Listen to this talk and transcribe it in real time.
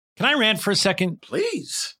Can I rant for a second?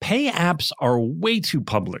 Please. Pay apps are way too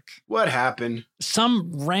public. What happened?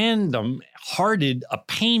 Some random hearted a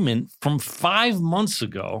payment from 5 months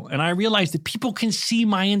ago, and I realized that people can see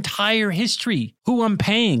my entire history, who I'm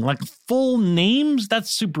paying, like full names.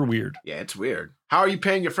 That's super weird. Yeah, it's weird. How are you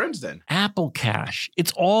paying your friends then? Apple Cash.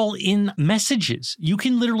 It's all in messages. You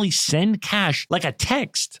can literally send cash like a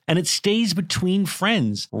text, and it stays between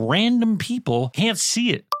friends. Random people can't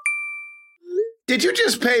see it. Did you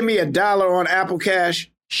just pay me $1 on Apple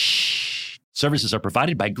Cash? Shh. Services are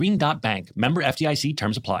provided by Green Dot Bank. Member FDIC.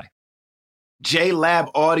 Terms apply.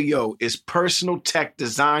 JLab Audio is personal tech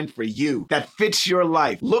designed for you that fits your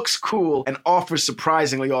life, looks cool, and offers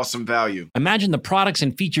surprisingly awesome value. Imagine the products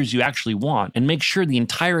and features you actually want and make sure the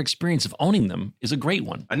entire experience of owning them is a great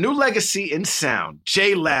one. A new legacy in sound.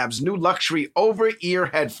 JLab's new luxury over-ear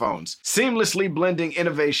headphones, seamlessly blending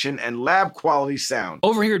innovation and lab-quality sound.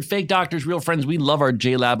 Over here at Fake Doctors, Real Friends, we love our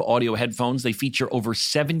JLab audio headphones. They feature over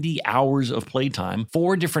 70 hours of playtime,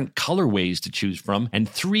 4 different colorways to choose from, and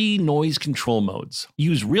 3 noise control modes.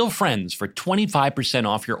 Use Real Friends for 25%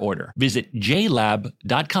 off your order. Visit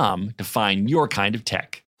jlab.com to find your kind of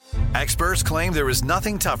tech. Experts claim there is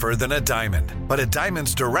nothing tougher than a diamond. But at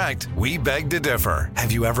Diamonds Direct, we beg to differ.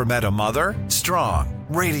 Have you ever met a mother? Strong,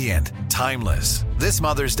 radiant, timeless. This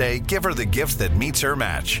Mother's Day, give her the gift that meets her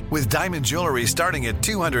match. With diamond jewelry starting at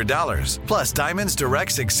 $200. Plus Diamonds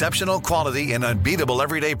Direct's exceptional quality and unbeatable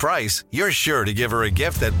everyday price, you're sure to give her a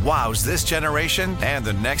gift that wows this generation and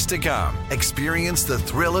the next to come. Experience the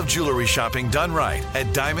thrill of jewelry shopping done right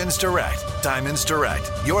at Diamonds Direct. Diamonds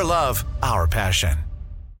Direct. Your love, our passion.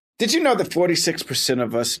 Did you know that 46%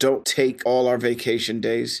 of us don't take all our vacation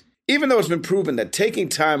days? Even though it's been proven that taking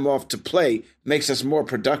time off to play makes us more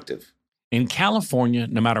productive. In California,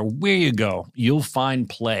 no matter where you go, you'll find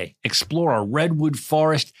play. Explore a redwood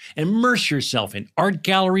forest, immerse yourself in art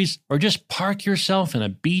galleries, or just park yourself in a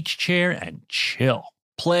beach chair and chill.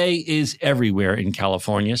 Play is everywhere in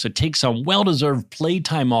California, so take some well-deserved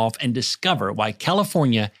playtime off and discover why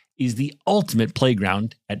California is the ultimate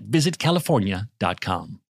playground at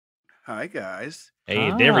visitcalifornia.com. Hi, guys.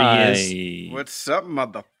 Hey, there he is. What's up,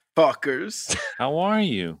 motherfuckers? How are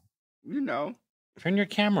you? You know. Turn your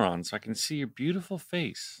camera on so I can see your beautiful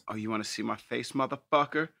face. Oh, you want to see my face,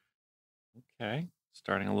 motherfucker? Okay.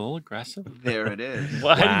 Starting a little aggressive. There it is.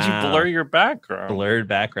 Why did you blur your background? Blurred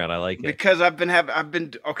background. I like it. Because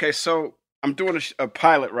okay, so I'm doing a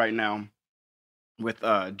pilot right now with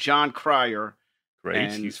John Cryer. Great.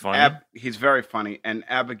 And He's funny. He's very funny. And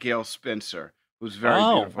Abigail Spencer, who's very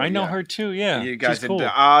beautiful. I know her too. Yeah. You guys She's cool. did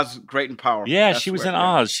Oz, Great and Powerful. Yeah, she was in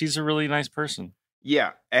Oz. She's a really nice person.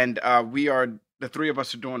 Yeah. And the three of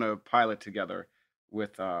us are doing a pilot together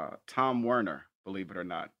with Tom Werner, believe it or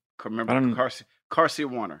not. Remember Carsey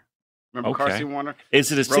Warner. Remember Carsey Warner?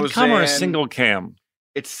 Is it a sitcom or a single cam?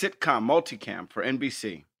 It's sitcom, multicam for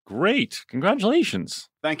NBC. Great. Congratulations.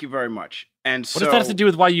 Thank you very much. And what does that have to do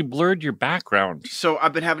with why you blurred your background? So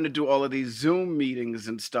I've been having to do all of these Zoom meetings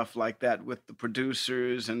and stuff like that with the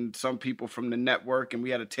producers and some people from the network. And we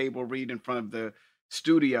had a table read in front of the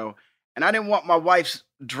studio. And I didn't want my wife's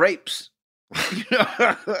drapes.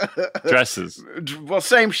 Dresses. Well,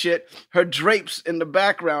 same shit. Her drapes in the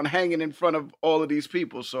background hanging in front of all of these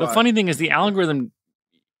people. So the funny thing is the algorithm,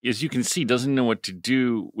 as you can see, doesn't know what to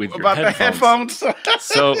do with about your headphones. The headphones.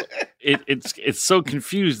 So it's so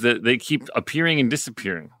confused that they keep appearing and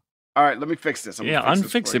disappearing. All right, let me fix this.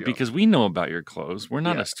 Unfix it because we know about your clothes. We're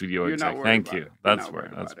not a studio exec. Thank you. That's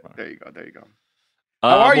where. There you go.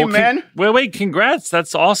 How are you, man? Wait, congrats.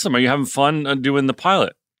 That's awesome. Are you having fun doing the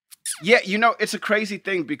pilot? Yeah, it's a crazy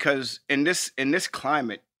thing because in this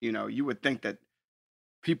climate, you would think that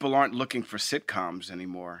people aren't looking for sitcoms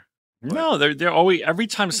anymore. But no, they're always, every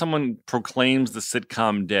time someone proclaims the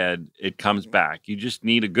sitcom dead, it comes back. You just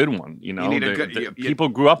need a good one. You need a good. People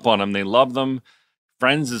grew up on them; they love them.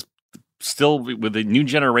 Friends is still with the new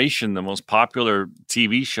generation the most popular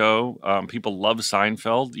TV show. People love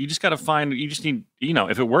Seinfeld. You just got to find. You just need.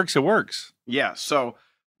 If it works, it works. Yeah. So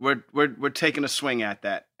we're taking a swing at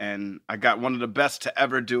that, and I got one of the best to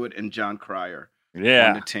ever do it in John Cryer. On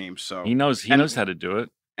the team. So he knows how to do it.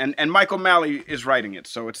 And Mike O'Malley is writing it,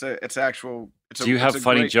 so it's actual. Do you have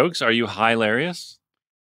funny jokes? Are you hilarious?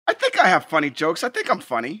 I think I have funny jokes. I think I'm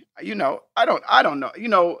funny. I don't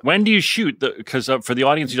know. When do you shoot? Because for the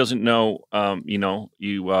audience who doesn't know,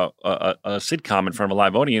 you a sitcom in front of a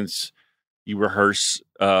live audience, you rehearse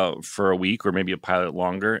for a week or maybe a pilot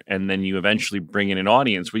longer, and then you eventually bring in an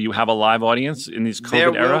audience. Will you have a live audience in this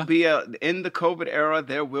COVID era? In the COVID era,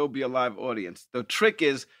 there will be a live audience. The trick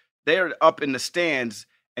is they're up in the stands,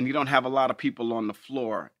 and you don't have a lot of people on the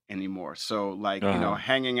floor anymore. So like,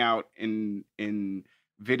 hanging out in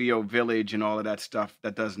Video Village and all of that stuff,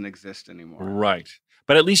 that doesn't exist anymore. Right.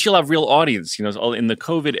 But at least you'll have real audience. You know, in the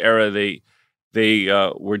COVID era, they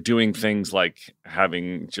were doing things like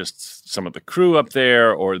having just some of the crew up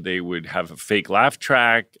there, or they would have a fake laugh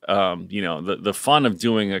track. You know, the fun of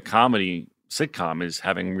doing a comedy sitcom is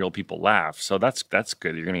having real people laugh. So that's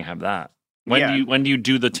good. You're going to have that. When do you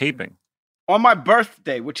do the taping? On my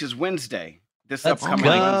birthday, which is Wednesday. This upcoming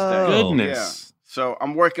Wednesday. Goodness. Yeah. So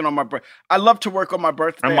I'm working on my birthday. I love to work on my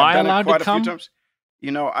birthday. Am I allowed to come? A few times.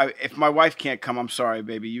 You know, if my wife can't come, I'm sorry,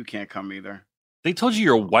 baby. You can't come either. They told you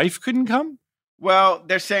your wife couldn't come? Well,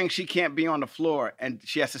 they're saying she can't be on the floor and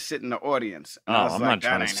she has to sit in the audience. And I'm not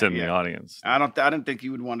trying to sit in the audience. I didn't think you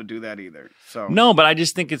would want to do that either. So no, but I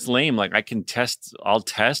just think it's lame. Like I can test. I'll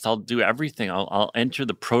do everything. I'll enter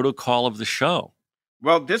the protocol of the show.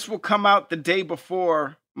 Well, this will come out the day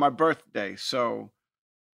before my birthday. So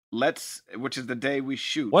which is the day we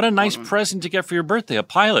shoot. What a nice present to get for your birthday, a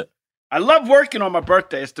pilot. I love working on my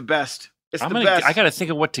birthday. It's the best. It's the best. I got to think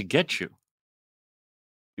of what to get you.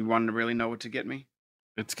 You want to really know what to get me?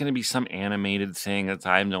 It's going to be some animated thing that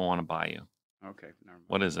I don't want to buy you. Okay. Never mind.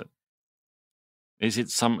 What is it? Is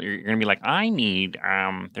it you're going to be like, I need,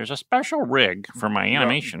 there's a special rig for my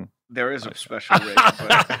animation. There is a special rig. But...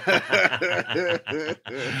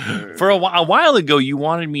 For a while ago, you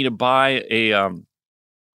wanted me to buy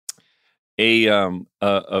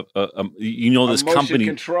this company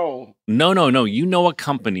control. No. You know a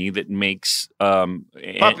company that makes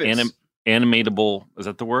animatable, is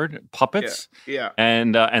that the word? Puppets? Yeah.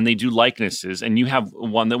 And they do likenesses. And you have the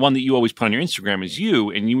one that you always put on your Instagram is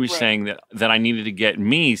you. And you were saying that I needed to get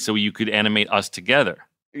me so you could animate us together.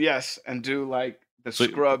 Yes, and do like the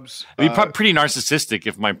Scrubs. It'd be pretty narcissistic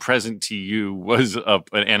if my present to you was an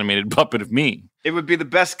animated puppet of me. It would be the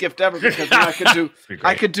best gift ever because then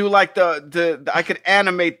I could do like I could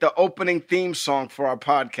animate the opening theme song for our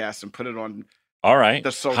podcast and put it on. All right.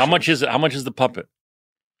 The social. How much is it? How much is the puppet?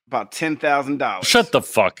 About $10,000. Shut the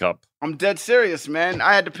fuck up. I'm dead serious, man.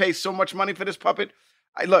 I had to pay so much money for this puppet.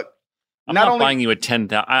 I'm not buying you a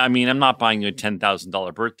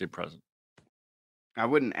 $10,000 birthday present. I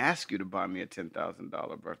wouldn't ask you to buy me a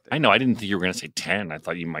 $10,000 birthday. I know. I didn't think you were going to say 10. I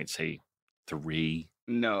thought you might say 3.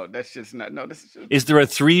 No, that's just not. No, this is just. Is there a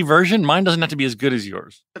 3 version? Mine doesn't have to be as good as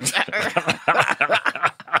yours.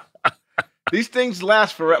 These things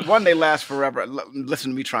last forever. One, they last forever.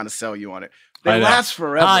 Listen to me trying to sell you on it. They last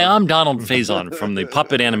forever. Hi, I'm Donald Faison from the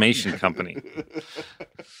Puppet Animation Company.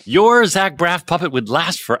 Your Zach Braff puppet would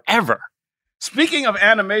last forever. Speaking of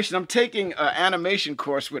animation, I'm taking an animation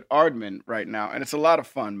course with Aardman right now, and it's a lot of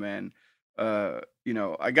fun, man. I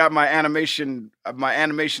got my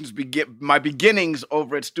my beginnings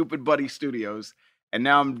over at Stupid Buddy Studios, and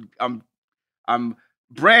now I'm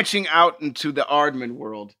branching out into the Aardman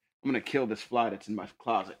world. I'm gonna kill this fly that's in my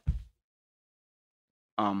closet.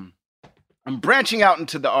 I'm branching out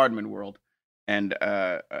into the Aardman world, and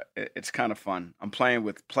it's kind of fun. I'm playing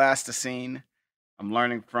with plasticine. I'm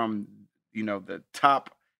learning from the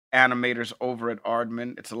top animators over at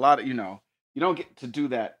Aardman. It's a lot of you don't get to do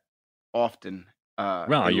that often.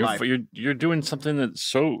 Well, you're doing something that's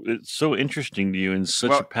so interesting to you and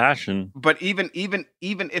such a passion. But even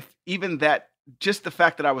that, just the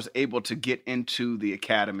fact that I was able to get into the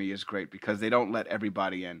academy is great because they don't let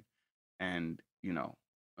everybody in, and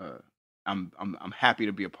I'm happy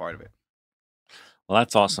to be a part of it. Well,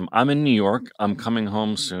 that's awesome. I'm in New York. I'm coming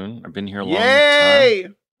home soon. I've been here a long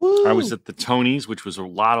time. Woo! I was at the Tonys, which was a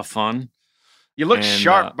lot of fun. You look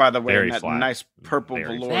sharp, by the way, in that nice purple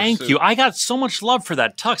velour Thank suit. you. I got so much love for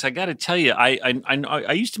that tux. I got to tell you,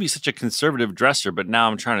 I used to be such a conservative dresser, but now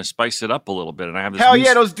I'm trying to spice it up a little bit. And I have this. Hell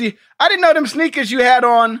yeah, I didn't know them sneakers you had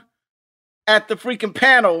on at the freaking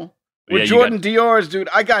panel with Jordan Dior's, dude.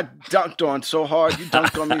 I got dunked on so hard. You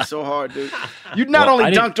dunked on me so hard, dude. You not only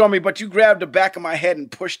dunked on me, but you grabbed the back of my head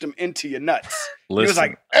and pushed them into your nuts. Listen, he was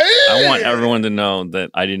like, I want everyone to know that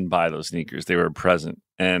I didn't buy those sneakers. They were a present.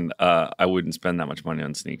 And I wouldn't spend that much money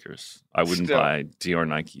on sneakers. I wouldn't buy Dior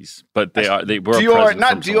Nikes, but they were Dior,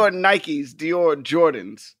 not Dior Nikes, Dior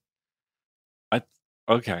Jordans.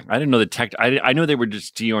 Okay, I didn't know the tech. I know they were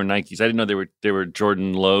just Dior Nikes. I didn't know they were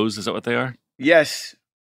Jordan Lows. Is that what they are? Yes.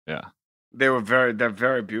 Yeah. They're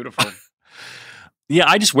very beautiful. Yeah,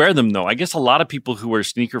 I just wear them though. I guess a lot of people who are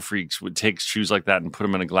sneaker freaks would take shoes like that and put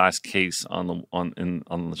them in a glass case on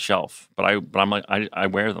the shelf. But I'm like I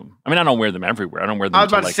wear them. I mean, I don't wear them everywhere. I don't wear them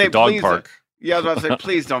to like the dog park. Yeah, I was about to say,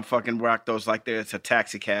 please don't fucking rock those like it's a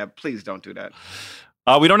taxi cab. Please don't do that.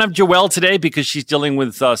 We don't have Joelle today because she's dealing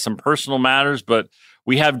with some personal matters, but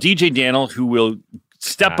we have DJ Daniel who will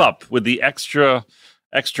step up with the extra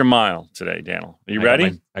Extra mile today, Daniel. Are you I ready?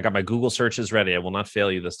 got I got my Google searches ready. I will not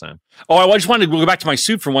fail you this time. Oh, I just wanted to go back to my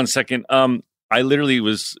suit for 1 second.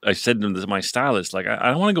 I said to my stylist, like, I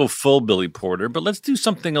don't want to go full Billy Porter, but let's do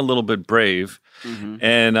something a little bit brave. Mm-hmm.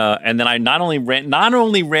 And then I not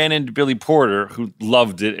only ran into Billy Porter, who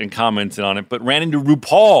loved it and commented on it, but ran into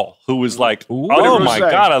RuPaul, who was like, "Oh my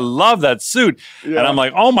God, I love that suit." Yeah. And I'm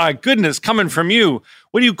like, "Oh my goodness, coming from you,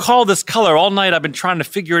 what do you call this color? All night I've been trying to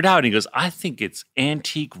figure it out." And he goes, "I think it's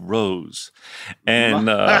antique rose." And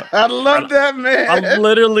I love that, man. I'm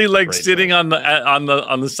literally like Great sitting on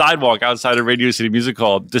the sidewalk outside of Radio City Music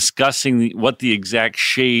Hall discussing what the exact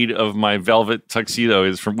shade of my velvet tuxedo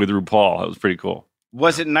is with RuPaul. It was pretty cool.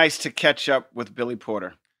 Was it nice to catch up with Billy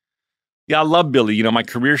Porter? Yeah, I love Billy. You know, my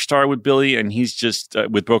career started with Billy, and he's just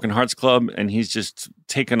with Broken Hearts Club, and he's just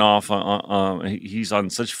taken off. He's on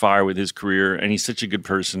such fire with his career, and he's such a good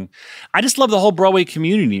person. I just love the whole Broadway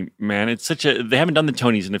community, man. It's they haven't done the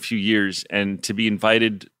Tonys in a few years, and to be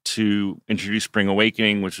invited to introduce Spring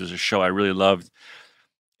Awakening, which was a show I really loved,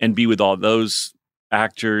 and be with all those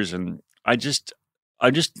actors, and I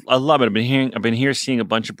love it. I've been here seeing a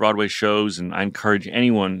bunch of Broadway shows, and I encourage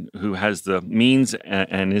anyone who has the means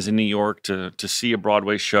and is in New York to see a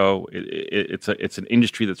Broadway show. It's an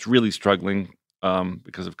industry that's really struggling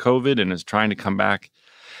because of COVID and is trying to come back.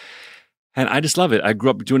 And I just love it. I grew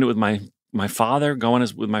up doing it with my father,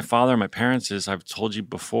 with my father and my parents, as I've told you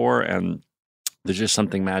before. And there's just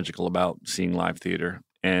something magical about seeing live theater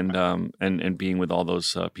and being with all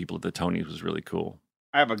those people at the Tonys was really cool.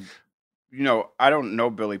 I don't know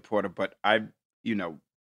Billy Porter, but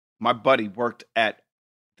my buddy worked at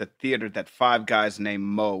the theater that Five Guys named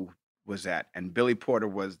Mo was at, and Billy Porter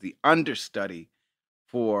was the understudy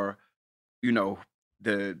for, one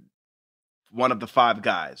of the Five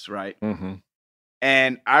Guys, right? Mm-hmm.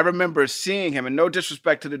 And I remember seeing him, and no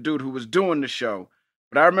disrespect to the dude who was doing the show,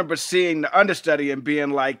 but I remember seeing the understudy and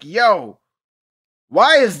being like, "Yo,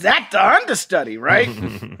 why is that the understudy?" Right?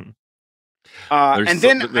 And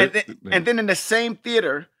then in the same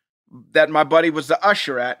theater that my buddy was the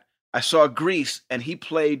usher at, I saw Grease, and he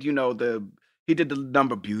played, he did the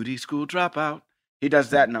number Beauty School Dropout. He does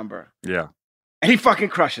that number. Yeah. And he fucking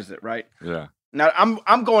crushes it, right? Yeah. Now,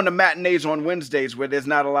 I'm going to matinees on Wednesdays where there's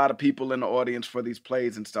not a lot of people in the audience for these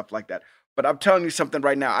plays and stuff like that. But I'm telling you something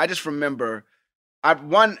right now. I just remember,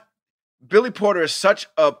 Billy Porter is such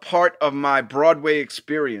a part of my Broadway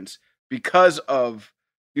experience because of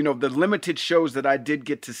the limited shows that I did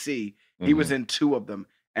get to see. He Mm-hmm. was in 2 of them,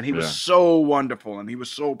 and he was so wonderful, and he was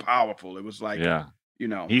so powerful. It was like,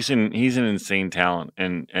 he's an insane talent,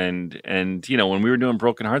 and when we were doing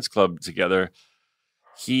Broken Hearts Club together,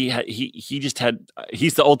 he's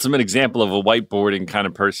the ultimate example of a whiteboarding kind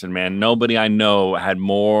of person, man. Nobody I know had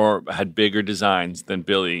bigger designs than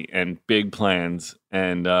Billy and big plans,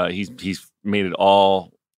 and he's made it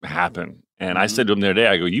all happen. And I said to him the other day,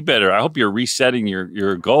 I go, I hope you're resetting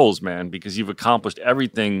your goals, man, because you've accomplished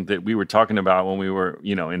everything that we were talking about when we were,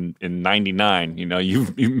 in 99.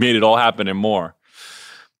 You've made it all happen and more.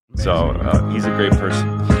 So he's a great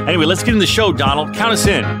person. Anyway, let's get in the show, Donald. Count us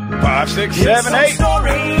in. 5, 6, 7, 8.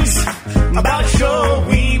 Stories about a show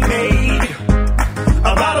we made.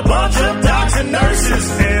 About a bunch of docs and nurses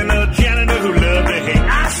and a janitor who loved to hate.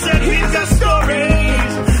 I said he's got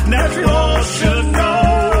stories that you all should know.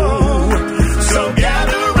 So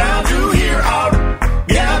gather around to hear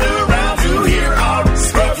our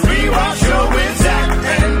Sports Rewatch show with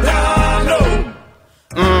Zach and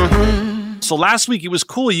Donald. So last week it was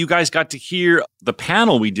cool. You guys got to hear the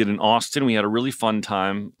panel we did in Austin. We had a really fun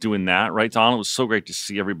time doing that, right, Donald? It was so great to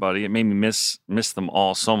see everybody. It made me miss them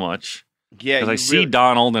all so much. Yeah, because I see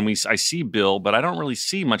Donald and I see Bill, but I don't really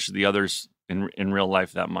see much of the others in real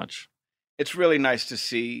life that much. It's really nice to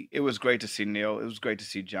see. It was great to see Neil. It was great to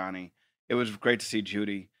see Johnny. It was great to see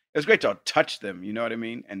Judy. It was great to touch them, you know what I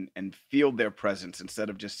mean? And feel their presence instead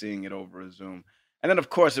of just seeing it over a Zoom. And then, of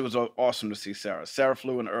course, it was awesome to see Sarah. Sarah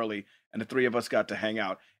flew in early, and the 3 of us got to hang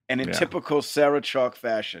out. And in typical Sarah Chalk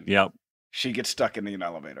fashion, she gets stuck in the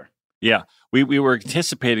elevator. Yeah. We were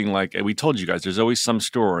anticipating, like, we told you guys, there's always some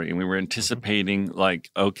story. And we were anticipating, like,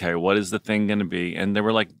 okay, what is the thing going to be? And there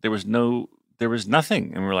was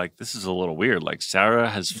nothing. And we were like, this is a little weird. Like, Sarah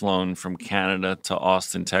has flown from Canada to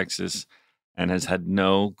Austin, Texas, and has had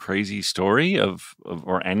no crazy story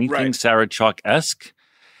or anything Sarah Chalk-esque.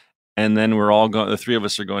 And then we're all going. The 3 of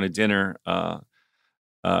us are going to dinner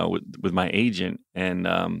with my agent,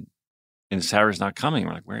 and And Sarah's not coming.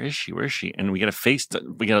 We're like, where is she? Where is she? And we get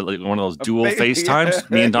like one of those dual Yeah. FaceTimes,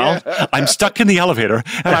 me and Donald. I'm stuck in the elevator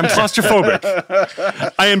and I'm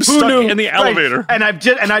claustrophobic. I am Who stuck knew? in the Right. elevator. And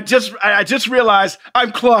I just realized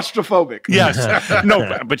I'm claustrophobic. Yes.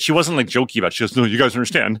 No, but she wasn't like jokey about it. She goes, no, you guys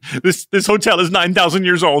understand. This hotel is 9,000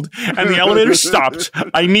 years old and the elevator stopped.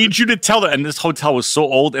 I need you to tell them. And this hotel was so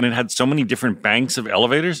old and it had so many different banks of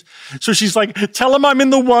elevators. So she's like, tell them I'm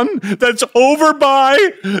in the one that's over by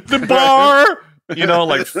the bar. You know,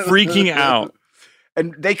 like freaking out.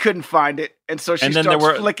 And they couldn't find it. And so she And then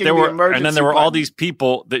starts flicking the emergency and then there were all button. these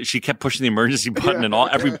people that she kept pushing the emergency button and all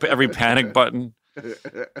every panic button.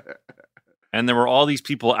 And there were all these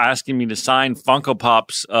people asking me to sign Funko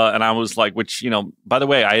Pops, and I was like, which, you know, by the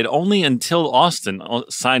way, I had only until Austin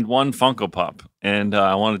signed one Funko Pop, and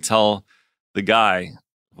I want to tell the guy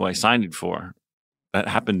who I signed it for that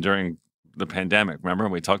happened during the pandemic. Remember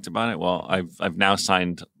we talked about it? Well, I've now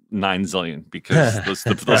signed 9 zillion because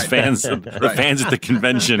those fans, the fans at the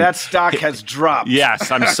convention, that stock has dropped.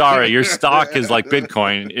 Yes, I'm sorry. Your stock is like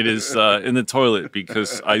Bitcoin. It is in the toilet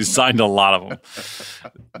because I signed a lot of them.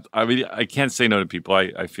 I mean, I can't say no to people.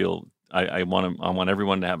 I feel I want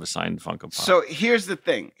everyone to have a signed Funko Pop. So here's the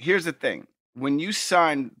thing. When you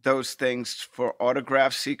sign those things for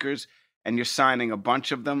autograph seekers and you're signing a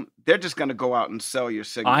bunch of them, they're just going to go out and sell your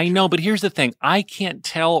signature. I know, but here's the thing. I can't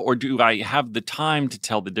tell, or do I have the time to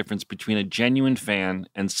tell the difference between a genuine fan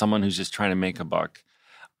and someone who's just trying to make a buck.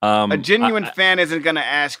 A genuine fan isn't going to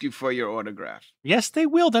ask you for your autograph. Yes, they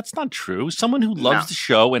will. That's not true. Someone who loves the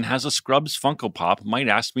show and has a Scrubs Funko Pop might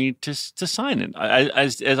ask me to sign it,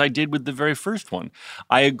 as I did with the very first one.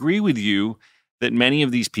 I agree with you that many of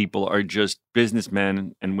these people are just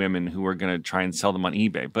businessmen and women who are going to try and sell them on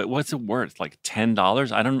eBay. But what's it worth? Like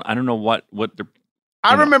 $10? I don't know what they're.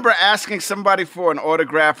 I remember asking somebody for an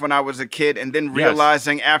autograph when I was a kid, and then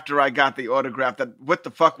realizing after I got the autograph that what the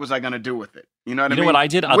fuck was I going to do with it? You know what I mean? You know what I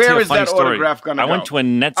did? I'll Where tell you a is funny that story. autograph going to I go? went to a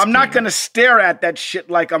Nets I'm not game. going to stare at that shit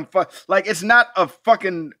like like it's not a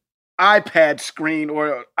fucking iPad screen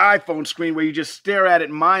or iPhone screen where you just stare at it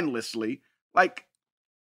mindlessly. Like,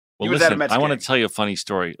 Well, he was at a listen, Mets I want game. to tell you a funny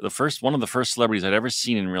story. One of the first celebrities I'd ever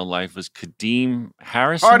seen in real life was Kadeem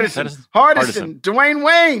Harrison. Is that Hardison, Dwayne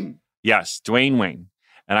Wayne. Yes, Dwayne Wayne.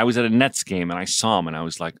 And I was at a Nets game and I saw him and I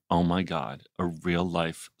was like, oh my God, a real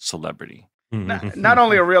life celebrity. Not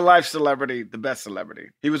only a real life celebrity, the best celebrity.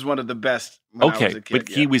 He was one of the best when I was a kid. But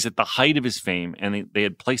he was at the height of his fame and they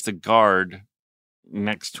had placed a guard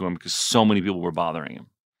next to him because so many people were bothering him.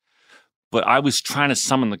 But I was trying to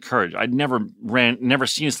summon the courage. I'd never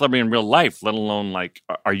seen a celebrity in real life, let alone like,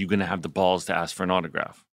 are you going to have the balls to ask for an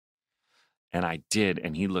autograph? And I did,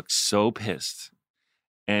 and he looked so pissed.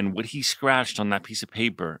 And what he scratched on that piece of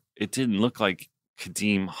paper, it didn't look like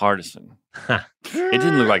Kadeem Hardison. It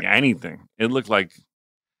didn't look like anything. It looked like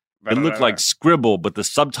scribble, but the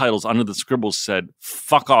subtitles under the scribbles said,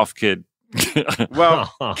 "Fuck off, kid."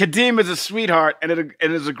 Well, Kadeem is a sweetheart and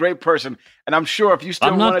is a great person. And I'm sure if you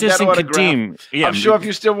still I'm not wanted that dissing autograph, Kadeem. Yeah, I'm sure if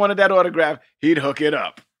you still wanted that autograph, he'd hook it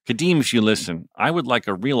up. Kadeem, if you listen, I would like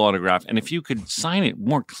a real autograph, and if you could sign it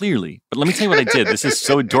more clearly. But let me tell you what I did. This is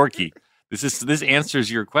so dorky. This answers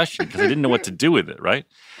your question because I didn't know what to do with it. Right.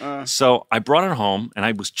 So I brought it home, and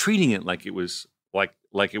I was treating it like it was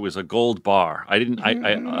like it was a gold bar. I didn't.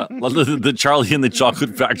 The Charlie and the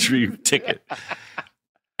Chocolate Factory ticket.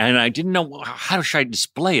 And I didn't know how should I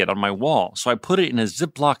display it on my wall. So I put it in a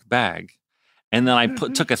Ziploc bag. And then I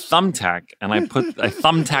took a thumbtack and I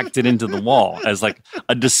thumbtacked it into the wall as like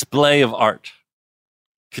a display of art.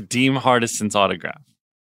 Kadeem Hardison's autograph.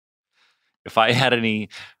 If I had any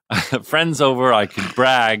friends over, I could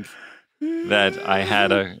brag that I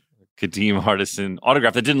had a Kadeem Hardison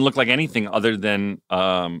autograph that didn't look like anything other than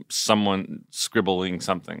someone scribbling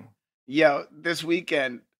something. Yeah,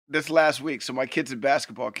 this last week, so my kid's at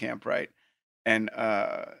basketball camp, right? And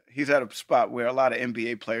he's at a spot where a lot of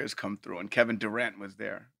NBA players come through, and Kevin Durant was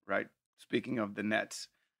there, right? Speaking of the Nets.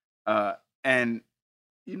 And,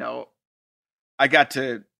 you know, I got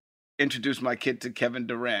to introduce my kid to Kevin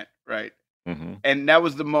Durant, right? Mm-hmm. And that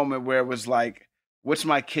was the moment where it was like, what's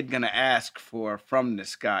my kid going to ask for from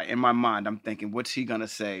this guy? In my mind, I'm thinking, what's he going to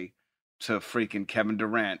say to freaking Kevin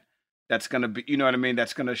Durant? That's going to be, you know what I mean?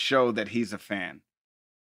 That's going to show that he's a fan.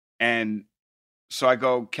 And so I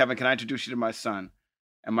go, Kevin, can I introduce you to my son?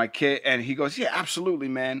 And my kid, and he goes, yeah, absolutely,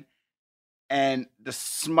 man. And the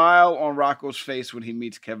smile on Rocco's face when he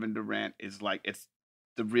meets Kevin Durant is like, it's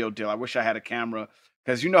the real deal. I wish I had a camera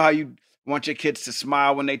because you know how you want your kids to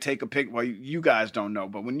smile when they take a picture. Well, you guys don't know,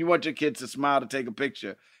 but when you want your kids to smile to take a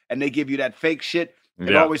picture and they give you that fake shit,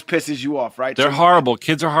 it always pisses you off, right? They're horrible.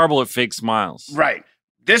 Kids are horrible at fake smiles. Right.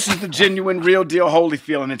 This is the genuine, real deal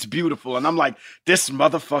Holyfield, and it's beautiful. And I'm like, this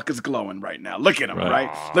motherfucker's glowing right now. Look at him,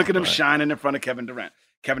 right? Look at him shining in front of Kevin Durant.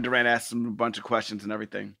 Kevin Durant asks him a bunch of questions and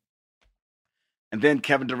everything. And then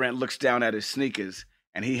Kevin Durant looks down at his sneakers,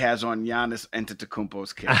 and he has on Giannis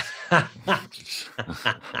Antetokounmpo's kicks.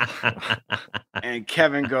 And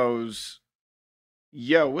Kevin goes,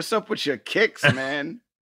 yo, what's up with your kicks, man?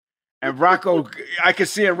 And Rocco, I could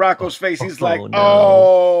see in Rocco's face, he's like,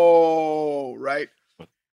 oh, right?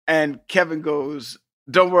 And Kevin goes,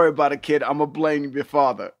 don't worry about it, kid. I'm going to blame your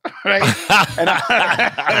father, right? And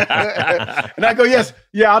I go, yes,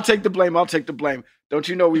 yeah, I'll take the blame. Don't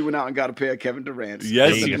you know we went out and got a pair of Kevin Durant's?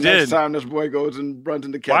 Yes, you did. Next time this boy goes and runs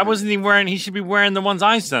into Kevin. Why wasn't he wearing? He should be wearing the ones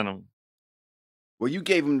I sent him. Well, you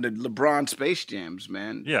gave him the LeBron Space Jams,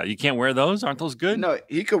 man. Yeah, you can't wear those. Aren't those good? No,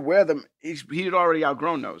 he could wear them. He had already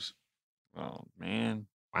outgrown those. Oh man,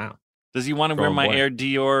 wow. Does he want to wear my Air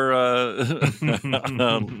Dior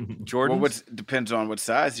Jordan? Well, depends on what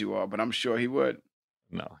size you are, but I'm sure he would.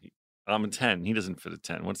 No, I'm a 10. He doesn't fit a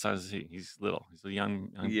 10. What size is he? He's little. He's a young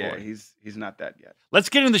boy. He's not that yet. Let's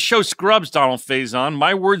get into the show Scrubs, Donald Faison.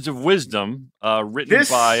 My Words of Wisdom, written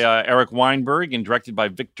by Eric Weinberg and directed by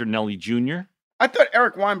Victor Nelly Jr. I thought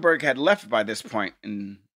Eric Weinberg had left by this point.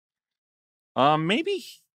 Maybe.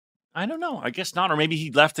 I don't know. I guess not. Or maybe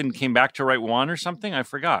he left and came back to write one or something. I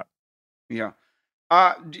forgot. Yeah.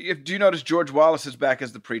 Do you notice George Wallace is back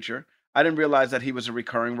as the preacher? I didn't realize that he was a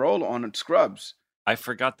recurring role on Scrubs. I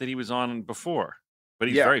forgot that he was on before, but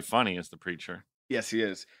he's very funny as the preacher. Yes, he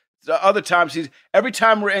is. The other times every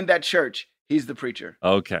time we're in that church, he's the preacher.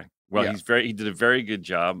 Okay. Well, he did a very good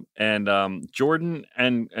job. And Jordan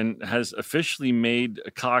and has officially made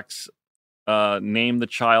Cox name the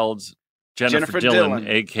child's Jennifer Dillon,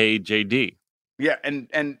 aka JD. Yeah,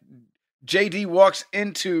 and JD walks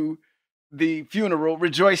into the funeral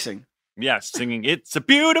rejoicing. Yes, singing "It's a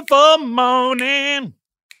Beautiful Morning,"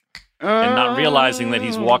 and not realizing that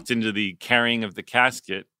he's walked into the carrying of the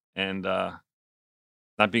casket and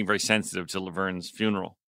not being very sensitive to Laverne's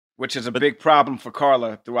funeral. Which is a big problem for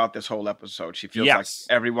Carla throughout this whole episode. She feels like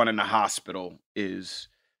everyone in the hospital is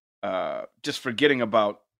just forgetting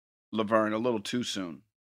about Laverne a little too soon.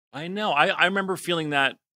 I know. I remember feeling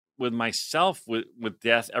that with myself with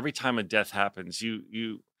death. Every time a death happens,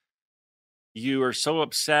 you are so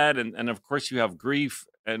upset, and of course you have grief,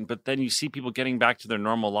 but then you see people getting back to their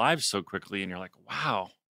normal lives so quickly, and you're like, wow,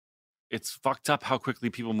 it's fucked up how quickly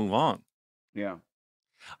people move on. Yeah.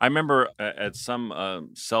 I remember at some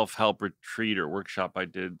self-help retreat or workshop I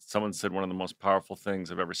did, someone said one of the most powerful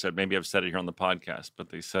things I've ever said. Maybe I've said it here on the podcast, but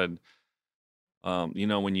they said,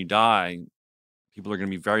 when you die, people are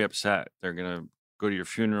going to be very upset. They're going to go to your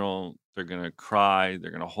funeral. They're going to cry.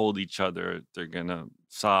 They're going to hold each other. They're going to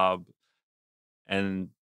sob. And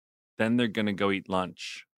then they're going to go eat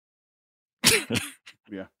lunch.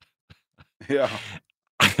 Yeah. Yeah.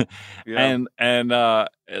 And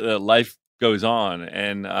life goes on.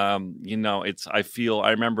 And, I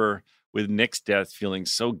remember with Nick's death feeling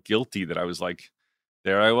so guilty that I was like,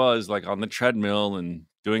 there I was like on the treadmill and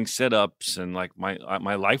doing sit-ups, and like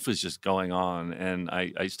my life was just going on. And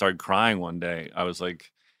I started crying one day. I was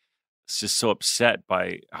like, just so upset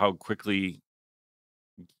by how quickly,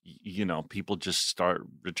 people just start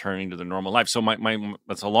returning to their normal life. So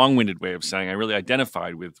that's a long-winded way of saying I really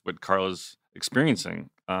identified with what Carla's experiencing.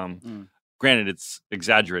 Granted, it's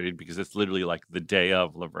exaggerated because it's literally like the day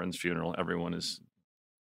of Laverne's funeral. Everyone is,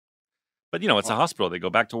 but it's a hospital. They go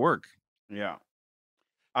back to work. Yeah.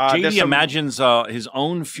 JD imagines his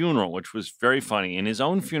own funeral, which was very funny. In his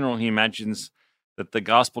own funeral, he imagines that the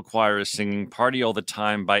gospel choir is singing "Party All the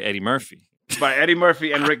Time" by Eddie Murphy. By Eddie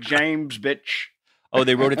Murphy and Rick James, bitch. Oh,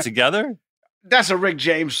 they wrote it together? That's a Rick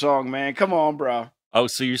James song, man. Come on, bro. Oh,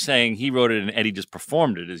 so you're saying he wrote it and Eddie just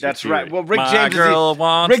performed it? That's right. Well, Rick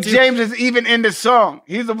James is even in the song.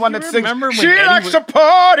 He's the one that sings. She likes to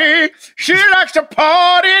party. She likes to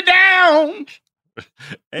party down.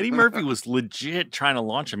 Eddie Murphy was legit trying to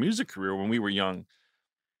launch a music career when we were young.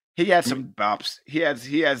 He had some bops. He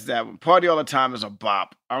has that one. Party All the Time is a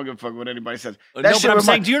bop. I don't give a fuck what anybody says. Do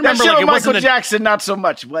you remember like Michael Jackson? Not so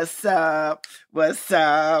much. What's up? What's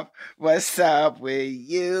up? What's up with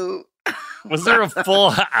you? Was there a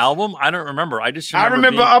full album? I don't remember. I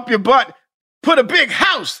remember Up Your Butt. Put a big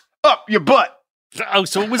house up your butt. Oh,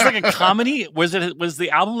 so it was like a comedy? Was the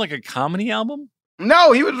album like a comedy album?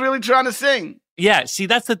 No, he was really trying to sing. Yeah, see,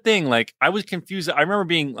 that's the thing. Like, I was confused. I remember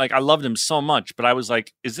being like, I loved him so much, but I was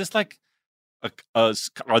like, is this like, are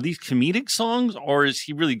these comedic songs, or is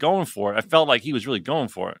he really going for it? I felt like he was really going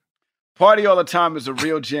for it. Party All the Time is a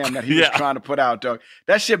real jam that he was Yeah. trying to put out, dog.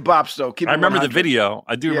 That shit bops, though. Keep I it remember the 100. video.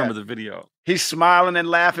 I do Yeah. remember the video. He's smiling and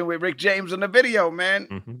laughing with Rick James in the video, man.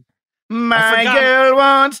 Mhm. My forgot. girl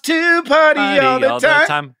wants to party all the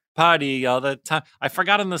time. Party all the time. I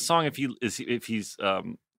forgot in the song if he's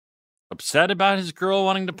upset about his girl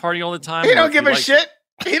wanting to party all the time. He or don't if give a likes- shit.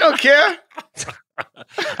 He don't care.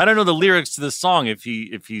 I don't know the lyrics to the song. If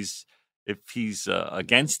he's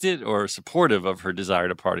against it or supportive of her desire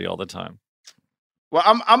to party all the time. Well,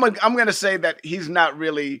 I'm gonna say that he's not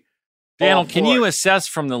really. Daniel, all can for you it. assess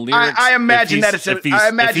from the lyrics? I imagine if that he's- it's a- if he's, I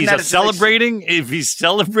imagine if he's that a it's an ex- celebrating. If he's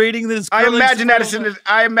celebrating this, I girl imagine that it's Instagram?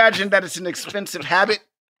 I imagine that it's an expensive habit,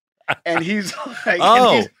 and he's like,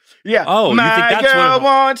 Oh. and he's, yeah. Oh, you my think that's what girl it-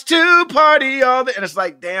 wants to party all the, and it's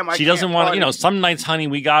like, damn, I She can't doesn't want to, party. some nights, honey,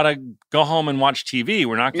 we got to go home and watch TV.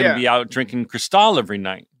 We're not going to Yeah. be out drinking Cristal every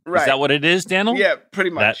night. Is Right. that what it is, Daniel? Yeah, pretty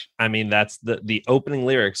That much. I mean, that's the opening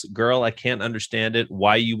lyrics. Girl, I can't understand it.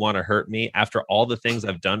 Why you want to hurt me? After all the things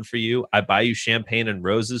I've done for you, I buy you champagne and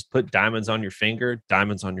roses, put diamonds on your finger,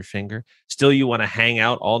 diamonds on your finger. Still, you want to hang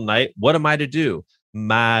out all night. What am I to do?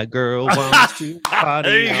 My girl wants to party.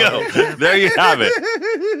 There you all go. the time. There you have it.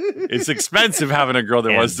 It's expensive having a girl that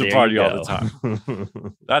And wants to there party you all the go.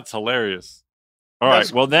 time. That's hilarious. All right.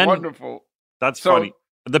 That's Well, then wonderful. that's So- funny.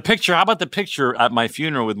 The picture. How about the picture at my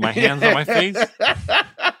funeral with my hands on my face?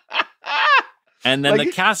 And then Like-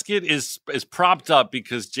 the casket is propped up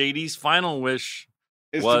because JD's final wish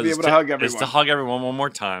Is was to be able to hug everyone. Is to hug everyone one more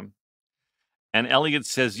time. And Elliot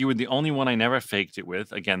says, "You were the only one I never faked it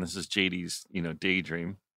with." Again, this is JD's,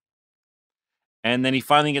 daydream. And then he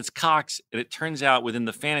finally gets Cox, and it turns out within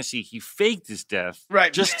the fantasy he faked his death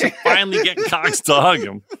Right. just to finally get Cox to hug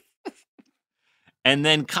him. And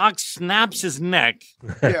then Cox snaps his neck,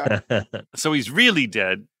 Yeah. so he's really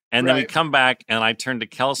dead. And then we Right. come back, and I turn to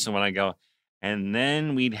Kelso and I go, "And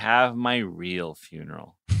then we'd have my real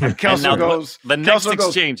funeral." And Kelso now goes, the next Kelso goes,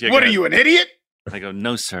 exchange. yeah, what go are ahead. you, an idiot? I go,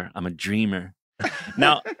 "No, sir, I'm a dreamer."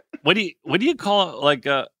 Now, what do you call it?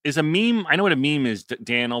 Like, is a meme? I know what a meme is,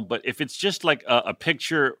 Daniel, but if it's just like a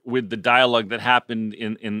picture with the dialogue that happened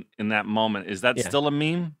in that moment, is that Yeah. still a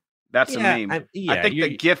meme? That's Yeah, a meme. yeah, I think you're-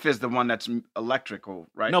 the GIF is the one that's electrical,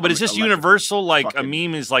 right? No, but I is mean, this electrical. universal? Like a fucking-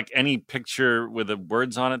 meme is like any picture with the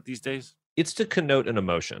words on it these days? It's to connote an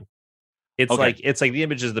emotion. It's Okay. like the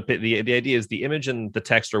image is the idea is the image and the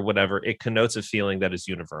text or whatever. It connotes a feeling that is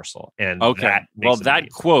universal. And Okay. that Well, makes it a that meme.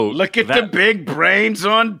 quote. Look at the that, big brains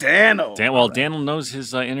on Daniel. Daniel knows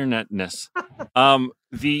his internetness.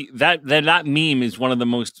 That meme is one of the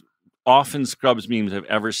most often Scrubs memes I've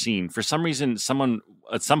ever seen. For some reason, someone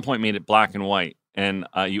at some point made it black and white, and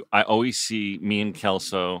I always see me and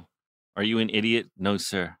Kelso. Are you an idiot? No,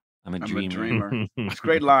 sir. I'm a I'm dreamer. a dreamer. It's a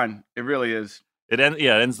great line. It really is. It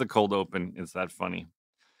ends the cold open. It's that funny.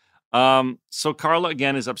 So Carla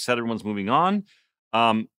again is upset. Everyone's moving on.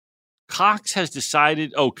 Cox has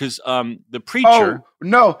decided. Oh, because the preacher. Oh,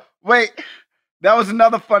 no. Wait. That was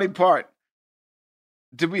another funny part.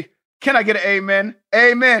 Can I get an amen?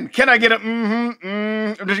 Amen. Can I get a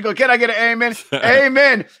Or does she go, can I get an amen?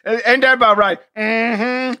 Amen. Ain't that about right?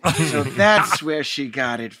 So that's where she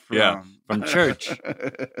got it from. Yeah, from church.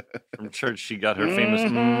 From church, she got her famous.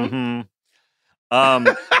 Mhm.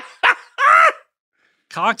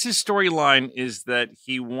 Cox's storyline is that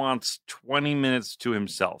he wants 20 minutes to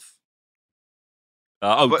himself.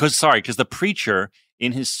 Because the preacher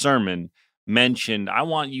in his sermon mentioned, "I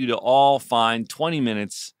want you to all find 20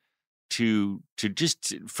 minutes to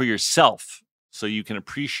just for yourself, so you can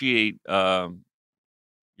appreciate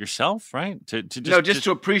yourself, right?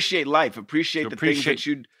 To appreciate life, appreciate the things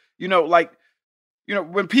appreciate- that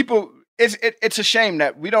when people, it's a shame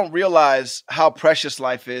that we don't realize how precious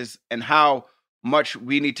life is and how much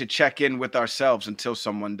we need to check in with ourselves until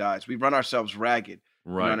someone dies. We run ourselves ragged.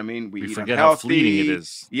 right. You know what I mean? We eat forget how fleeting it unhealthy.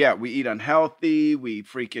 is. Yeah, we eat unhealthy. We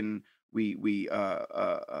freaking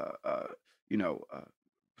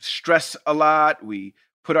stress a lot. We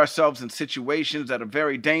put ourselves in situations that are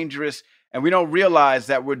very dangerous, and we don't realize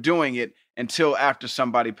that we're doing it until after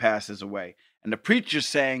somebody passes away. And the preacher's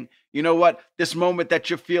saying, you know what? This moment that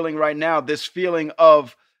you're feeling right now, this feeling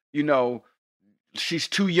of, she's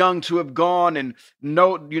too young to have gone, and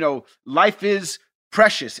life is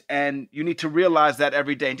precious, and you need to realize that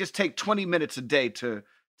every day, and just take 20 minutes a day to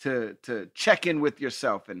check in with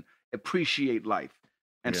yourself and appreciate life.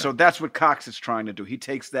 And Yeah. so that's what Cox is trying to do. He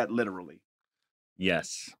takes that literally.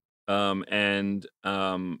 Yes. And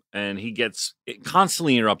he gets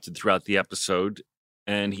constantly interrupted throughout the episode,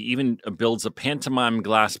 and he even builds a pantomime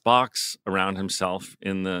glass box around himself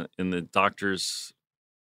in the doctor's,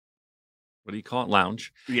 what do you call it,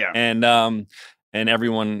 lounge, Yeah. and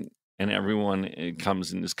everyone and everyone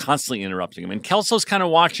comes and is constantly interrupting him. And Kelso's kind of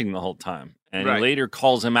watching the whole time. And he later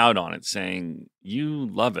calls him out on it, saying, you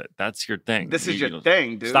love it. That's your thing. This is your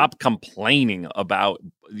thing, dude. Stop complaining about,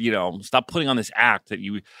 stop putting on this act that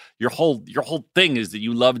your whole thing is that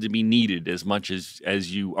you love to be needed as much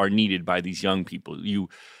as you are needed by these young people.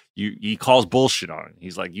 He calls bullshit on it.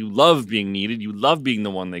 He's like, you love being needed. You love being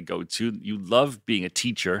the one they go to. You love being a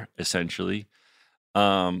teacher, essentially,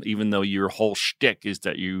 even though your whole shtick is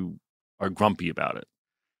that you are grumpy about it.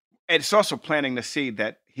 It's also planting the seed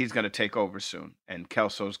that he's going to take over soon, and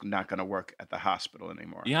Kelso's not going to work at the hospital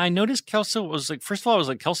anymore. Yeah, I noticed Kelso was like, first of all, I was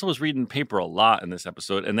like, Kelso was reading paper a lot in this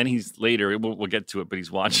episode, and then he's later, we'll get to it, but he's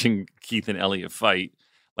watching Keith and Elliot fight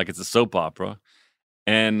like it's a soap opera.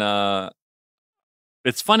 And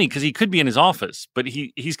it's funny because he could be in his office, but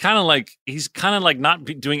he's kind of like not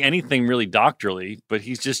doing anything really doctorally, but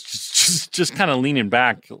he's just kind of leaning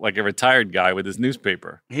back like a retired guy with his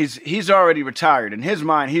newspaper. He's already retired. In his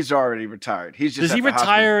mind, he's already retired. He's just does he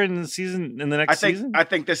retire in the next season? I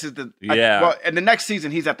think this is in the next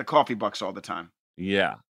season he's at the Coffee Bucks all the time.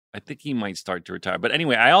 Yeah, I think he might start to retire. But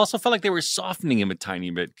anyway, I also felt like they were softening him a tiny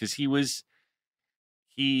bit because he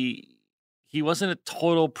wasn't a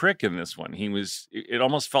total prick in this one. It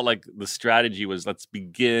almost felt like the strategy was, let's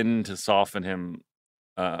begin to soften him,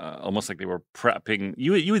 almost like they were prepping.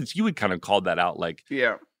 You would kind of called that out. Like,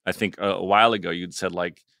 yeah, I think a while ago you'd said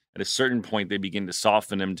like at a certain point they begin to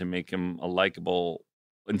soften him to make him a likable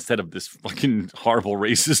instead of this fucking horrible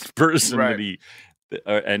racist person right.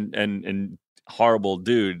 that and horrible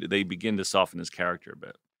dude. They begin to soften his character a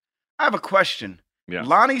bit. I have a question. Yeah,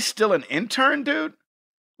 Lonnie's still an intern, dude?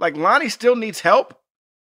 Like, Lonnie still needs help?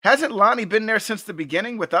 Hasn't Lonnie been there since the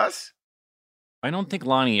beginning with us? I don't think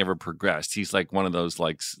Lonnie ever progressed. He's like one of those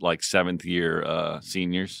like seventh year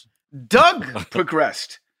seniors. Doug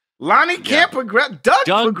progressed. Lonnie can't progress. Doug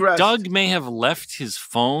progressed. Doug may have left his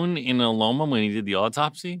phone in Loma when he did the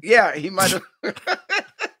autopsy. Yeah, he might have.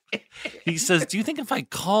 He says, do you think if I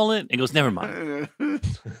call it? He goes, never mind.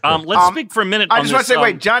 Let's speak for a minute. I just want to say,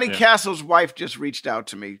 wait, Johnny Castle's wife just reached out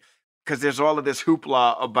to me. Because there's all of this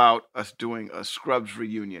hoopla about us doing a Scrubs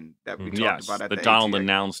reunion that we talked about at the Donald ATA.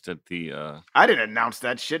 announced at the... I didn't announce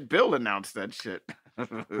that shit. Bill announced that shit.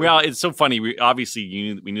 Well, it's so funny. We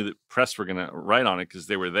knew that press were going to write on it because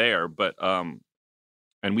they were there, but and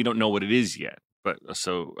we don't know what it is yet. But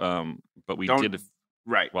we did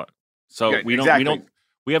right. What? So yeah,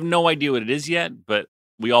 we have no idea what it is yet, but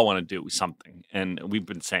we all want to do something, and we've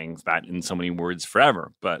been saying that in so many words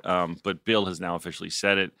forever. But Bill has now officially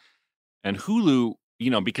said it. And Hulu,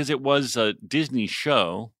 because it was a Disney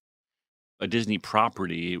show, a Disney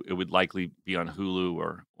property, it would likely be on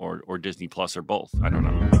Hulu or Disney Plus or both. I don't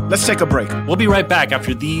know. Let's take a break. We'll be right back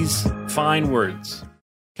after these fine words.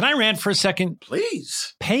 Can I rant for a second?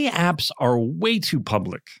 Please. Pay apps are way too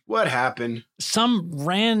public. What happened? Some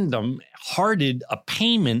random hearted a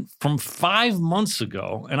payment from 5 months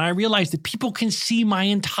ago, and I realized that people can see my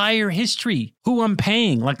entire history, who I'm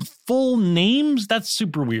paying, like full names. That's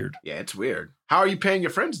super weird. Yeah, it's weird. How are you paying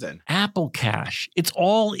your friends then? Apple Cash. It's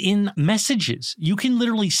all in messages. You can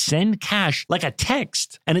literally send cash like a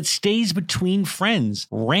text, and it stays between friends.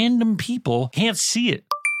 Random people can't see it.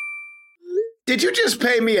 Did you just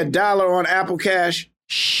pay me $1 on Apple Cash?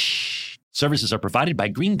 Shh. Services are provided by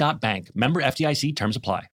Green Dot Bank. Member FDIC. Terms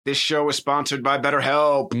apply. This show is sponsored by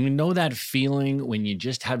BetterHelp. You know that feeling when you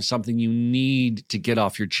just have something you need to get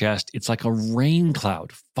off your chest? It's like a rain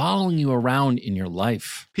cloud following you around in your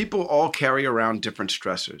life. People all carry around different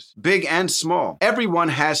stressors, big and small. Everyone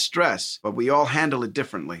has stress, but we all handle it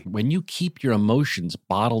differently. When you keep your emotions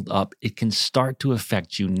bottled up, it can start to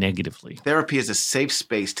affect you negatively. Therapy is a safe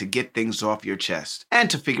space to get things off your chest and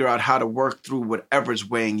to figure out how to work through whatever's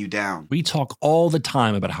weighing you down. We talk all the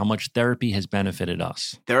time about how much therapy has benefited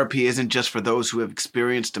us. Therapy isn't just for those who have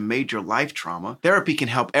experienced a major life trauma. Therapy can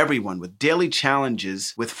help everyone with daily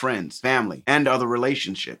challenges with friends, family, and other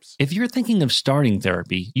relationships. If you're thinking of starting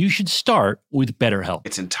therapy, you should start with BetterHelp.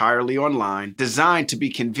 It's entirely online, designed to be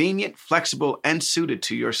convenient, flexible, and suited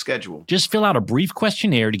to your schedule. Just fill out a brief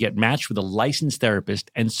questionnaire to get matched with a licensed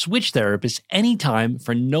therapist and switch therapists anytime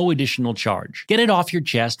for no additional charge. Get it off your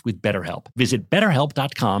chest with BetterHelp. Visit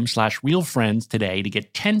BetterHelp.com/realfriends today to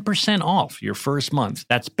get 10% off your first month.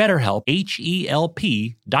 That's BetterHelp,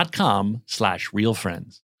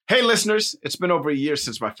 HELP.com/realfriends. Hey listeners, it's been over a year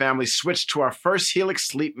since my family switched to our first Helix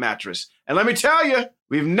sleep mattress, And let me tell you,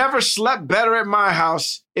 we've never slept better at my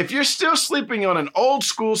house. If you're still sleeping on an old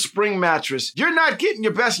school spring mattress, you're not getting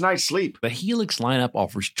your best night's sleep. The Helix lineup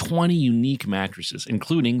offers 20 unique mattresses,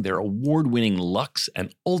 including their award-winning Luxe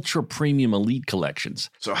and Ultra Premium Elite collections.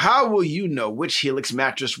 So how will you know which Helix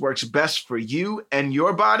mattress works best for you and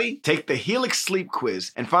your body? Take the Helix Sleep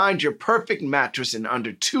Quiz and find your perfect mattress in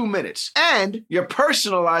under 2 minutes. And your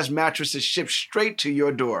personalized mattress is shipped straight to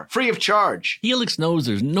your door, free of charge. Helix knows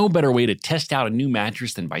there's no better way to test out a new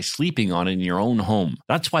mattress than by sleeping on it in your own home.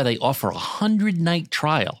 That's why they offer a 100-night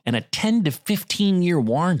trial and a 10 to 15-year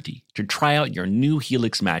warranty to try out your new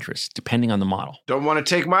Helix mattress, depending on the model. Don't want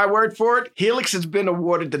to take my word for it? Helix has been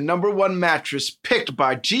awarded the #1 mattress picked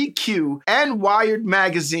by GQ and Wired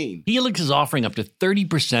Magazine. Helix is offering up to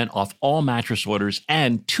 30% off all mattress orders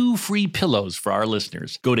and 2 free pillows for our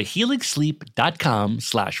listeners. Go to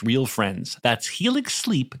helixsleep.com/realfriends. That's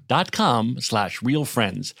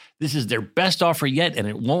helixsleep.com/realfriends. This is their best offer yet, and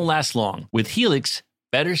it won't last long. With Helix,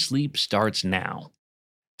 better sleep starts now.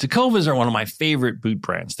 Tecovas are one of my favorite boot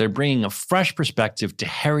brands. They're bringing a fresh perspective to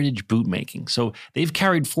heritage boot making. So they've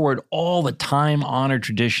carried forward all the time-honored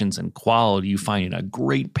traditions and quality you find in a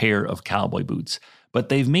great pair of cowboy boots. But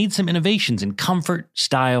they've made some innovations in comfort,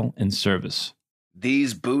 style, and service.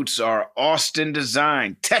 These boots are Austin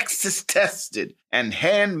designed, Texas tested, and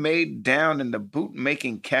handmade down in the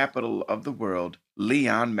boot-making capital of the world,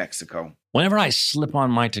 Leon, Mexico. Whenever I slip on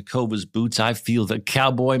my Tecovas boots, I feel the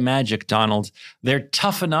cowboy magic, Donald. They're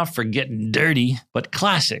tough enough for getting dirty, but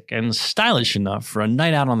classic and stylish enough for a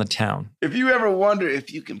night out on the town. If you ever wonder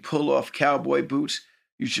if you can pull off cowboy boots,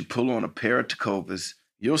 you should pull on a pair of Tecovas.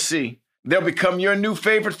 You'll see. They'll become your new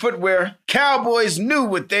favorite footwear. Cowboys knew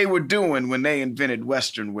what they were doing when they invented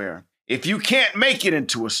Western wear. If you can't make it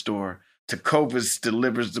into a store, Tecovas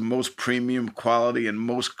delivers the most premium quality and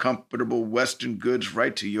most comfortable Western goods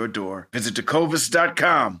right to your door. Visit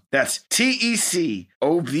tecovas.com. That's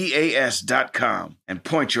TECOVAS.com and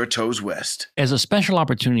point your toes west. As a special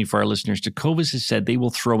opportunity for our listeners, Tecovas has said they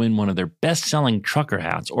will throw in one of their best-selling trucker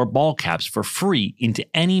hats or ball caps for free into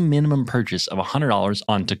any minimum purchase of $100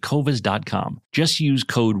 on tecovas.com. Just use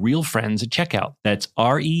code REALFRIENDS at checkout. That's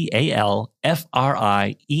REALFRIENDS.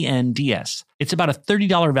 It's about a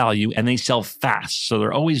 $30 value, and they sell fast, so there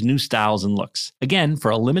are always new styles and looks. Again,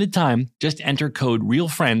 for a limited time, just enter code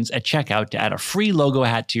REALFRIENDS at checkout to add a free logo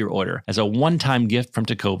hat to your order as a one-time gift from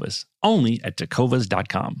Tecovas, only at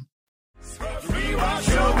tecovas.com.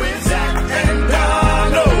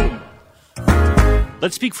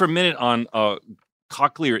 Let's speak for a minute on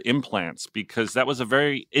cochlear implants, because that was a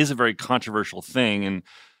very controversial thing, and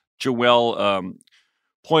Joelle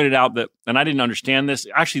pointed out that, and I didn't understand this.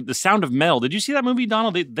 Actually, The Sound of Metal. Did you see that movie,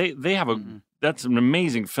 Donald? They have that's an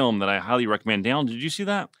amazing film that I highly recommend. Daniel, did you see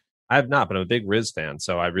that? I have not, but I'm a big Riz fan,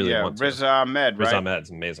 so I really want to. Riz Ahmed, right? Riz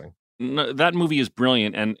Ahmed's amazing. No, that movie is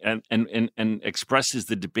brilliant and expresses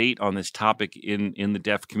the debate on this topic in the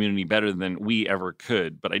deaf community better than we ever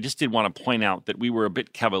could. But I just did want to point out that we were a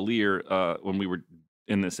bit cavalier when we were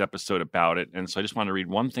in this episode about it. And so I just want to read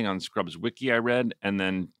one thing on Scrubs Wiki I read, and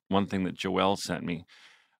then one thing that Joelle sent me.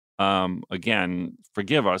 Again,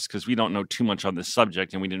 forgive us because we don't know too much on this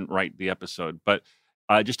subject and we didn't write the episode. But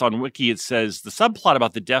just on Wiki, it says the subplot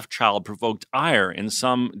about the deaf child provoked ire in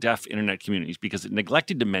some deaf internet communities because it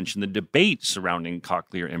neglected to mention the debate surrounding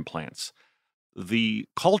cochlear implants. The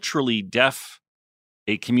culturally deaf,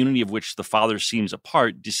 a community of which the father seems a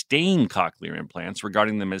part, disdain cochlear implants,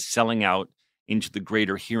 regarding them as selling out into the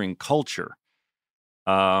greater hearing culture.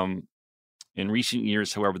 In recent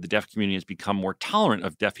years, however, the deaf community has become more tolerant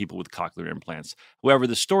of deaf people with cochlear implants. However,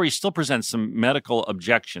 the story still presents some medical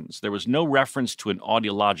objections. There was no reference to an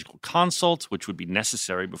audiological consult, which would be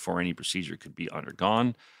necessary before any procedure could be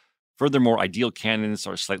undergone. Furthermore, ideal candidates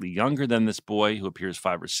are slightly younger than this boy, who appears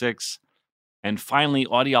 5 or 6. And finally,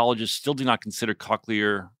 audiologists still do not consider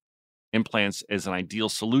cochlear implants as an ideal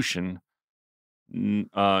solution,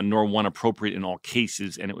 nor one appropriate in all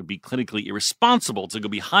cases, and it would be clinically irresponsible to go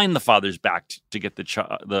behind the father's back to get the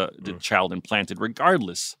child implanted,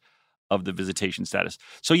 regardless of the visitation status.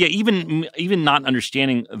 So yeah, even not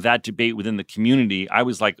understanding that debate within the community, I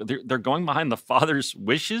was like, they're going behind the father's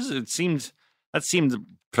wishes. That seemed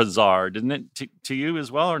bizarre, didn't it, to you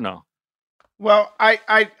as well, or no? Well,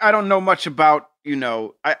 I don't know much about,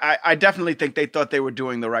 I definitely think they thought they were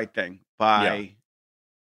doing the right thing by. Yeah.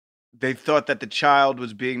 They thought that the child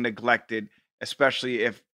was being neglected, especially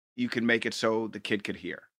if you can make it so the kid could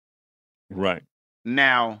hear. Right.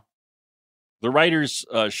 Now, The writers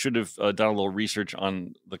should have done a little research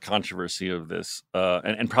on the controversy of this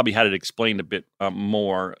and probably had it explained a bit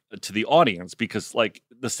more to the audience, because like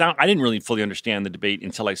the sound, I didn't really fully understand the debate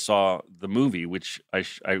until I saw the movie, which I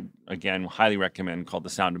again highly recommend, called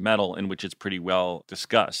The Sound of Metal, in which it's pretty well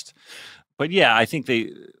discussed. But yeah, I think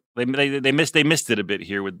they missed it a bit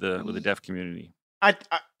here with the deaf community.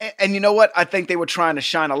 And you know what? I think they were trying to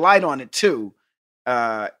shine a light on it too,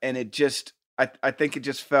 and it just I think it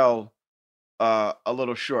just fell a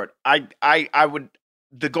little short. I would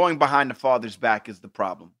the going behind the father's back is the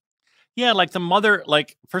problem. Yeah, like the mother.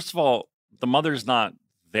 Like first of all, the mother's not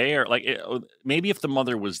there. Like maybe if the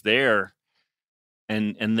mother was there,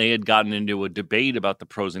 and they had gotten into a debate about the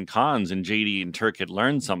pros and cons, and JD and Turk had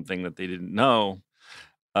learned something that they didn't know.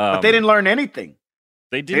 But they didn't learn anything.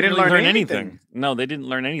 They didn't really learn anything. No, they didn't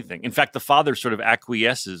learn anything. In fact, the father sort of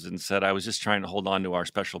acquiesces and said, "I was just trying to hold on to our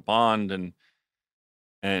special bond,"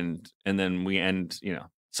 and then we end.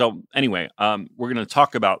 So anyway, we're going to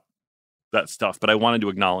talk about that stuff, but I wanted to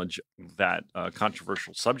acknowledge that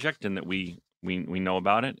controversial subject and that we know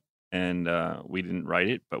about it, and we didn't write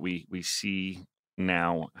it, but we see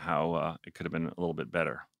now how it could have been a little bit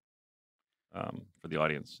better for the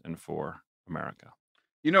audience and for America.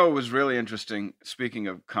 You know, it was really interesting, speaking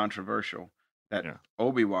of controversial, that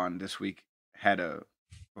Obi-Wan this week had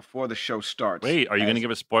before the show starts. Wait, are you going to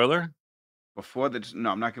give a spoiler?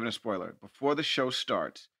 No, I'm not giving a spoiler. Before the show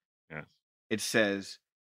starts, it says,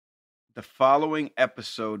 the following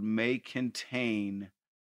episode may contain,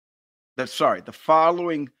 the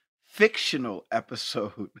following fictional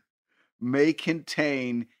episode may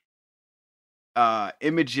contain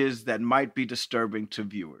images that might be disturbing to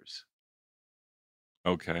viewers.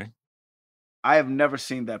 Okay. I have never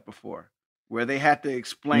seen that before, where they had to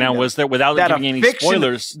explain. Now, was there, without giving any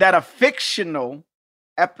spoilers, that a fictional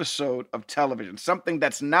episode of television, something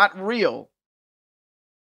that's not real,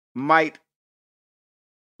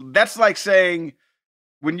 that's like saying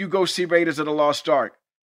when you go see Raiders of the Lost Ark,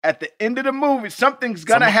 at the end of the movie, something's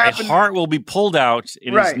going to happen. A heart will be pulled out.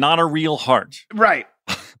 It is not a real heart. Right.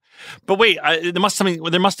 But wait, there must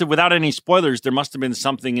have, without any spoilers, there must have been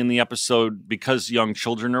something in the episode because young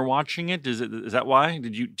children are watching it. Is that why?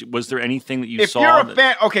 Was there anything that you saw? If you're a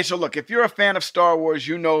fan, okay, so look, if you're a fan of Star Wars,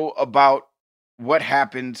 you know about what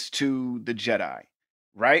happens to the Jedi,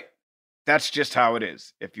 right? That's just how it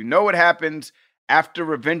is. If you know what happens after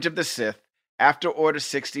Revenge of the Sith, after Order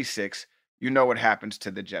 66, you know what happens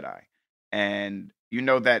to the Jedi. And you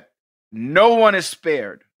know that no one is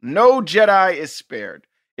spared. No Jedi is spared.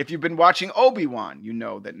 If you've been watching Obi-Wan, you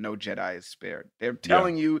know that no Jedi is spared. They're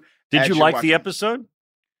telling you. Did you like the episode?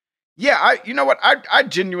 Yeah, you know what? I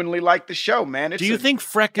genuinely like the show, man. Do you think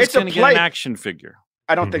Freck is going to get an action figure?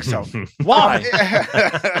 I don't think so. Why?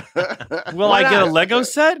 Will I get a Lego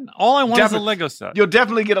set? All I want is a Lego set. You'll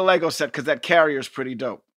definitely get a Lego set because that carrier is pretty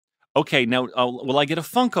dope. Okay, now will I get a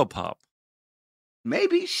Funko Pop?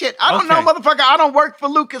 Maybe. Shit. I don't know, motherfucker. I don't work for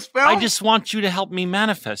Lucasfilm. I just want you to help me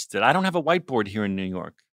manifest it. I don't have a whiteboard here in New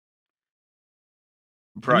York.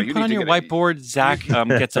 Bro, you put on your whiteboard, Zach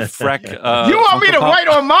gets a Freck. You want me to write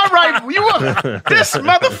on my right? You want this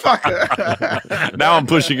motherfucker? Now I'm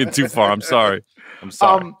pushing it too far. I'm sorry.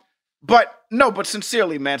 But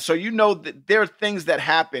sincerely, man. So you know that there are things that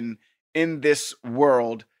happen in this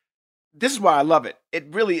world. This is why I love it.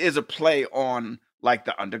 It really is a play on like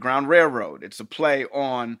the Underground Railroad. It's a play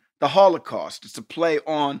on the Holocaust. It's a play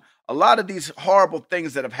on a lot of these horrible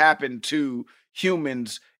things that have happened to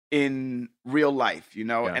humans in real life,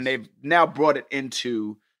 and they've now brought it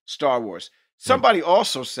into Star Wars. Somebody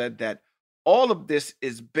also said that all of this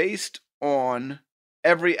is based on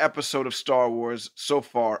every episode of Star Wars so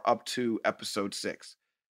far up to episode 6.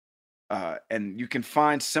 And you can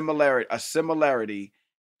find a similarity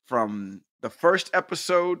from the first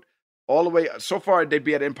episode all the way. So far, they'd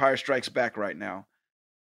be at Empire Strikes Back right now.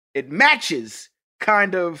 It matches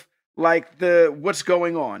kind of like what's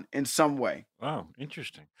going on in some way. Wow,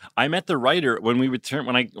 interesting. I met the writer when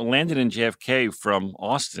I landed in JFK from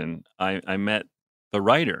Austin. I met the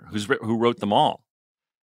writer who wrote them all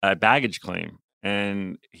at Baggage Claim,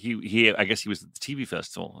 and he I guess he was at the TV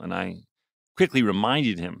festival, and I quickly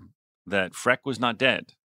reminded him that Freck was not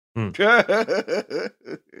dead. All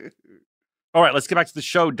right, let's get back to the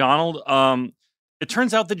show, Donald. It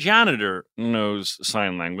turns out the janitor knows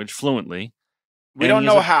sign language fluently. We don't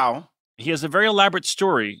know how. He has a very elaborate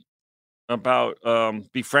story about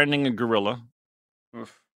befriending a gorilla.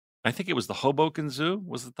 Oof. I think it was the Hoboken Zoo.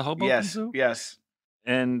 Was it the Hoboken Zoo? Yes.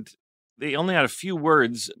 And they only had a few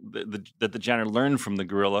words that the janitor learned from the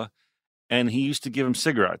gorilla, and he used to give him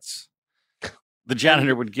cigarettes. The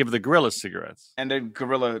janitor would give the gorilla cigarettes. And the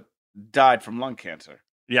gorilla died from lung cancer.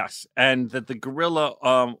 Yes, and that the gorilla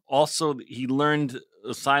also he learned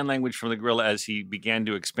sign language from the gorilla as he began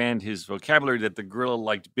to expand his vocabulary. That the gorilla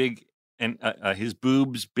liked big and his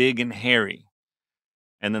boobs big and hairy.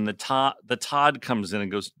 And then the Todd comes in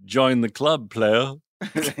and goes, "Join the club, player."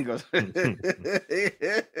 He goes,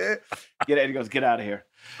 get out of here.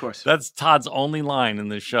 Of course. That's Todd's only line in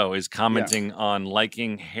the show is commenting on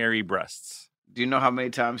liking hairy breasts. Do you know how many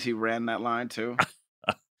times he ran that line too?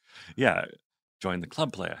 Yeah. Join the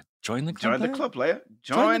club, player. Join the club Join player. the club, player.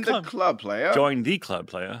 Join the club, player. Join the club,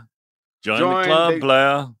 player. Join Join the club, the-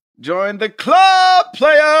 player. Join the club,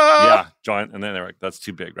 player. Yeah, join. And then they're like, that's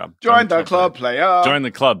too big, Rob. Join the club, player. Join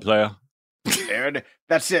the club, player. There,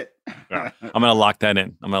 that's it. Yeah. I'm going to lock that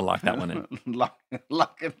in. I'm going to lock that one in.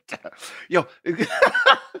 lock it down. Yo.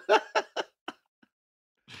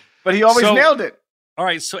 But he always nailed it. All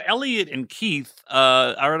right, so Elliot and Keith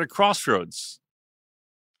are at a crossroads.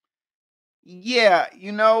 Yeah,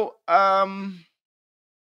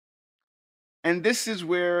 and this is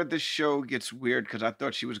where the show gets weird because I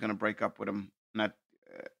thought she was going to break up with him. Not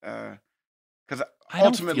because I don't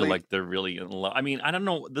ultimately feel like they're really in love. I mean, I don't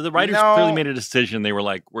know. The writers No. clearly made a decision. They were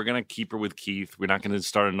like, we're going to keep her with Keith. We're not going to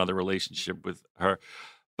start another relationship with her.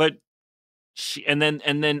 But she and then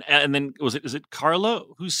is it Carla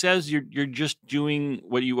who says you're just doing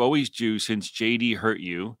what you always do since JD hurt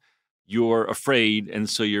you. You're afraid, and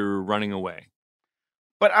so you're running away.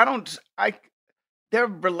 But their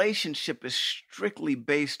relationship is strictly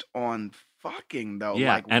based on fucking though.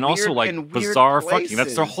 Yeah, like and also weird- like in weird bizarre fucking.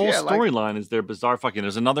 That's their places. whole Yeah, like- storyline is their bizarre fucking.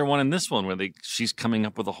 There's another one in this one where she's coming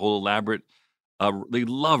up with a whole elaborate. They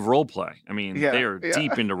love role play. I mean, Yeah, they are yeah.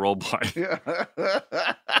 deep into role play. Yeah.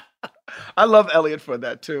 I love Elliot for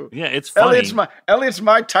that too. Yeah, it's funny. Elliot's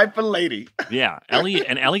my type of lady. Yeah,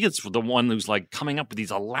 Elliot's the one who's like coming up with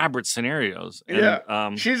these elaborate scenarios. And,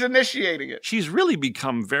 Yeah, she's initiating it. she's really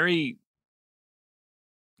become very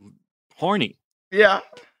horny. Yeah,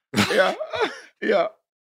 yeah, yeah,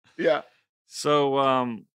 yeah.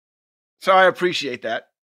 So, So I appreciate that.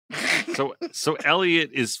 so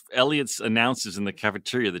Elliot's announces in the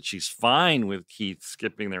cafeteria that she's fine with Keith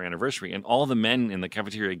skipping their anniversary, and all the men in the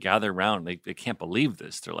cafeteria gather around. They can't believe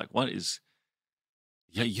this. They're like, "What is?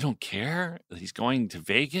 Yeah, you don't care that he's going to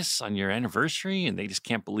Vegas on your anniversary?" And they just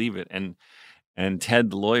can't believe it. And Ted,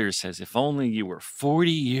 the lawyer, says, "If only you were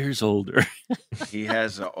 40 years older." He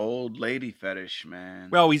has an old lady fetish, man.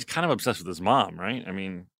 Well, he's kind of obsessed with his mom, right? I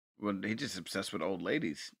mean, Well, he's just obsessed with old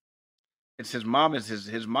ladies. It's his mom is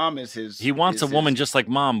his mom is his. he wants a is woman his- just like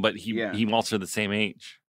mom, but he Yeah. wants her the same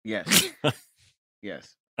age, Yes,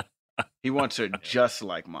 yes. He wants her just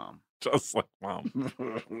like mom. just like mom.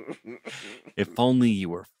 If only you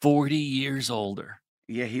were 40 years older.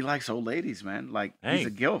 Yeah, he likes old ladies, man. Like Hey. he's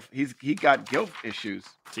a gilf. He got gilf issues.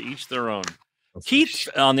 To each their own. Keith,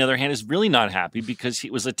 on the other hand, is really not happy because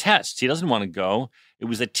it was a test. He doesn't want to go. It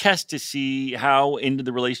was a test to see how into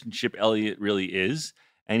the relationship Elliot really is.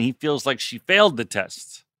 And he feels like she failed the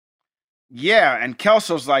test. Yeah, and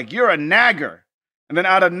Kelso's like, "You're a nagger," and then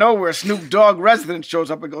out of nowhere, Snoop Dogg resident shows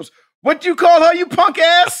up and goes, "What you call her, you punk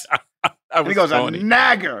ass?" And he goes, funny. "A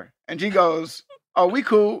nagger," and she goes, "Oh, we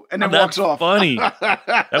cool," and then That's walks off. funny.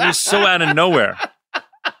 That was so out of nowhere.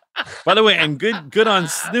 By the way, and good on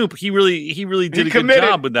Snoop. He really did a good committed.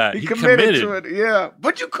 job with that. He committed to it. Yeah.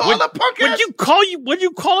 What you call a punk ass? What'd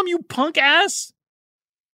you call him, you punk ass?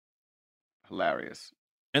 Hilarious.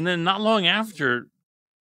 And then not long after,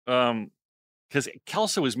 because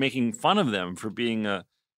Kelso was making fun of them for being as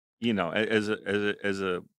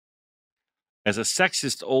a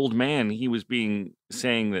sexist old man, he was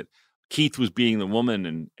saying that Keith was being the woman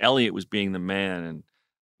and Elliot was being the man. And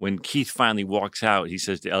when Keith finally walks out, he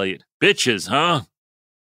says to Elliot, "Bitches, huh?"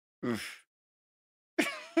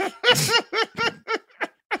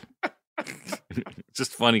 It's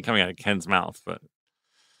just funny coming out of Ken's mouth, but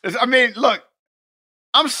I mean, look,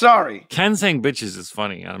 I'm sorry. Ken saying "bitches" is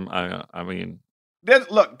funny. I mean,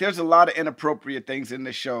 There's a lot of inappropriate things in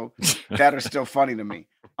this show that are still funny to me.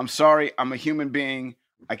 I'm sorry. I'm a human being.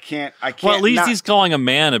 I can't. well, at least not- he's calling a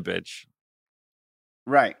man a bitch.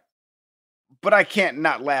 right. But I can't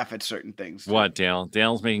not laugh at certain things. What, Dale?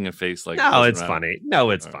 Dale's making a face like No, doesn't it's matter. funny.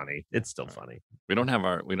 No, it's All right. funny. It's still All right. funny. We don't have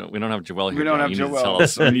Joelle here. We don't Dale. have You need to Joelle. tell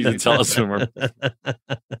us. You need to tell us when we're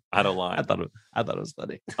out of line. I thought it was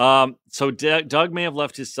funny. So Doug may have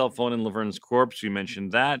left his cell phone in Laverne's corpse. We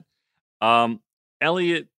mentioned that.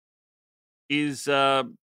 Elliot is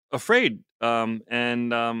afraid, and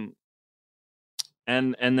then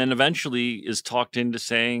eventually is talked into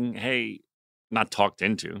saying, "Hey," not talked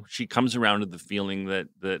into. She comes around to the feeling that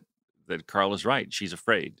Carl is right. She's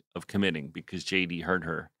afraid of committing because JD hurt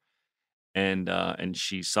her, and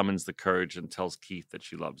she summons the courage and tells Keith that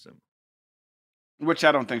she loves him. Which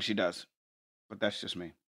I don't think she does, but that's just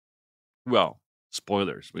me. Well,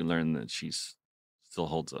 spoilers. We learn that she's still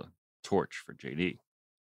holds a torch for JD.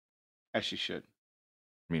 As she should.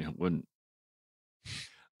 I mean, it wouldn't.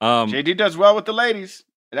 JD does well with the ladies.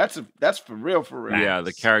 That's for real, for real. Yeah,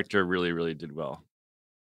 the character really, really did well.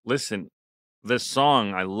 Listen, this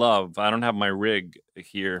song I love. I don't have my rig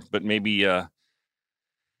here, but maybe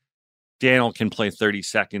Daniel can play 30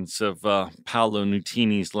 seconds of Paolo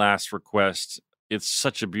Nutini's Last Request. It's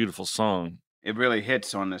such a beautiful song. It really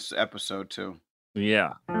hits on this episode, too.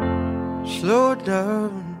 Yeah. Slow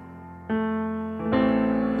down,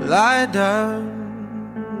 lie down.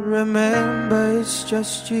 Remember, it's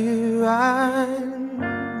just you and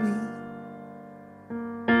me.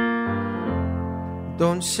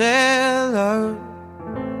 Don't sell out,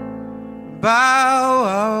 bow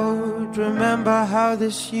out. Remember how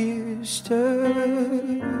this used to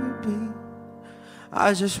be.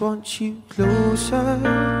 I just want you closer.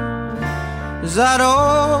 Is that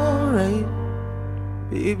alright?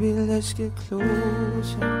 Baby, let's get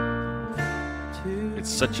closer. It's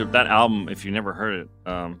such that album, if you never heard it,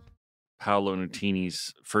 Paolo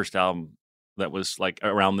Nutini's first album that was like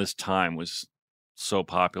around this time was so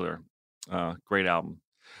popular. Great album.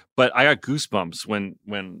 But I got goosebumps when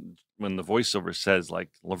the voiceover says like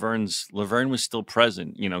Laverne was still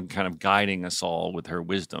present, kind of guiding us all with her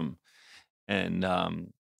wisdom. And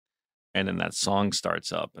then that song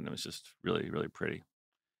starts up and it was just really, really pretty.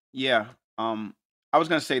 Yeah. I was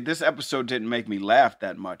going to say this episode didn't make me laugh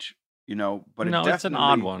that much. But it's an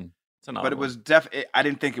odd one. It was I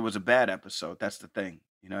didn't think it was a bad episode. That's the thing.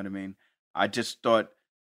 You know what I mean? I just thought,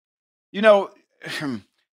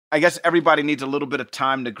 I guess everybody needs a little bit of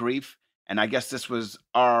time to grieve. And I guess this was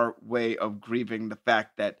our way of grieving the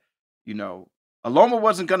fact that, Aloma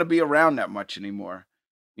wasn't going to be around that much anymore.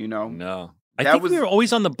 No. I think we were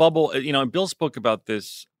always on the bubble. And Bill spoke about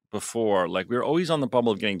this before. Like we were always on the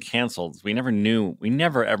bubble of getting canceled. We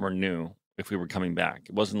never ever knew if we were coming back.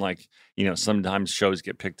 It wasn't like, sometimes shows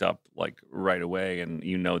get picked up like right away and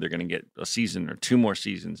they're going to get a season or 2 more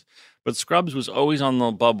seasons. But Scrubs was always on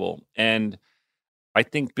the bubble. And I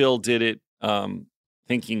think Bill did it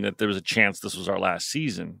thinking that there was a chance this was our last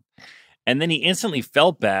season. And then he instantly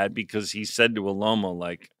felt bad because he said to Aloma,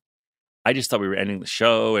 like, I just thought we were ending the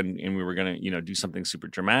show and we were going to, do something super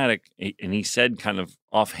dramatic. And he said kind of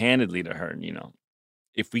offhandedly to her,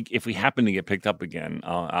 if we happen to get picked up again,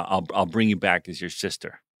 I'll bring you back as your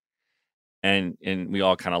sister. And we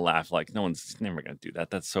all kind of laughed like, no one's never going to do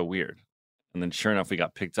that. That's so weird. And then sure enough, we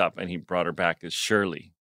got picked up and he brought her back as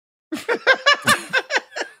Shirley.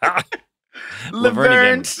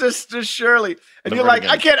 Laverne's sister Shirley. And you're like,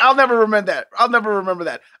 I'll never remember that. I'll never remember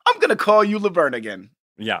that. I'm going to call you Laverne again.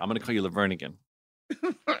 Yeah, I'm going to call you Laverne again.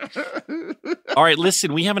 All right,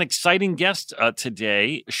 listen, we have an exciting guest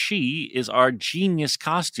today. She is our genius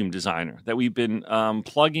costume designer that we've been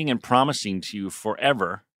plugging and promising to you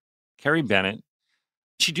forever. Carrie Bennett.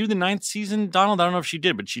 Did she do the 9th season, Donald? I don't know if she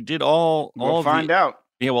did, but she did all. We'll find out.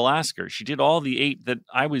 Yeah, we'll ask her. She did all the 8 that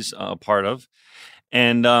I was a part of.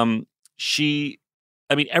 And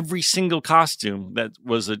every single costume that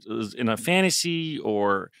was in a fantasy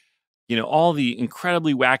or all the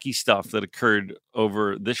incredibly wacky stuff that occurred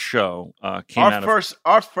over this show came out of...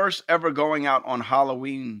 Our first ever going out on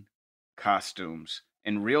Halloween costumes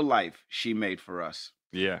in real life, she made for us.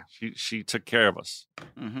 Yeah, she took care of us.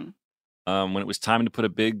 Mm-hmm. When it was time to put a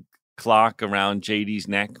big clock around JD's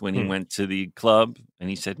neck when he went to the club, and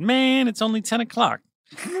he said, man, it's only 10 o'clock.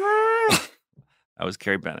 That was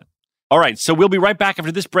Carrie Bennett. All right, so we'll be right back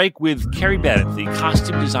after this break with Carrie Bennett, the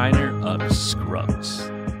costume designer of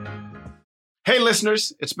Scrubs. Hey,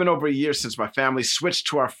 listeners, it's been over a year since my family switched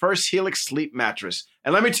to our first Helix sleep mattress.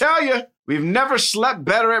 And let me tell you, we've never slept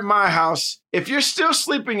better at my house. If you're still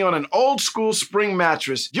sleeping on an old school spring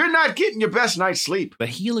mattress, you're not getting your best night's sleep. The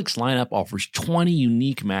Helix lineup offers 20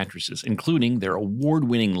 unique mattresses, including their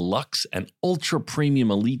award-winning Luxe and Ultra Premium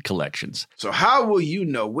Elite collections. So how will you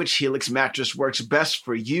know which Helix mattress works best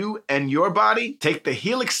for you and your body? Take the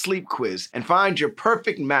Helix Sleep Quiz and find your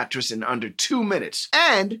perfect mattress in under 2 minutes.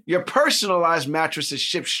 And your personalized mattress is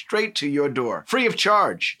shipped straight to your door, free of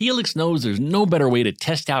charge. Helix knows there's no better way to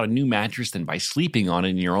test out a new mattress than by sleeping on it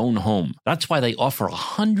in your own home. That's why they offer a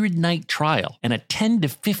 100-night trial and a 10 to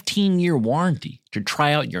 15-year warranty. to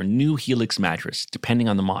try out your new Helix mattress, depending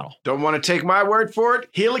on the model. Don't want to take my word for it?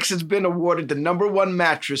 Helix has been awarded the #1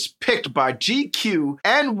 mattress picked by GQ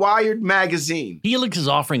and Wired Magazine. Helix is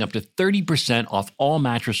offering up to 30% off all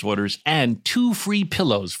mattress orders and 2 free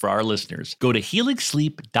pillows for our listeners. Go to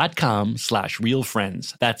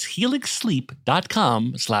helixsleep.com/realfriends. That's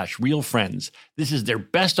helixsleep.com/realfriends. This is their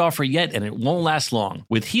best offer yet, and it won't last long.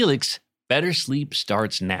 With Helix, better sleep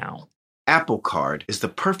starts now. Apple Card is the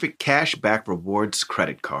perfect cash back rewards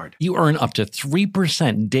credit card. You earn up to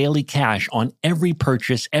 3% daily cash on every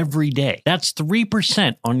purchase every day. That's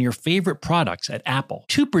 3% on your favorite products at Apple,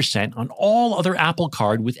 2% on all other Apple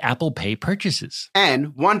Card with Apple Pay purchases.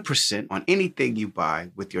 And 1% on anything you buy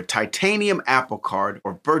with your titanium Apple Card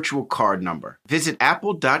or virtual card number. Visit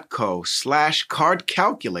apple.co/card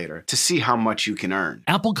calculator to see how much you can earn.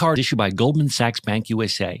 Apple Card issued by Goldman Sachs Bank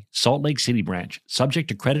USA, Salt Lake City branch, subject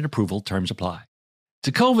to credit approval. Terms apply.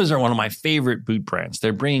 Tecovas are one of my favorite boot brands.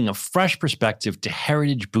 They're bringing a fresh perspective to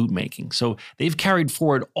heritage boot making. So they've carried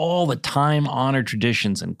forward all the time-honored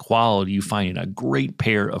traditions and quality you find in a great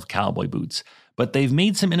pair of cowboy boots. But they've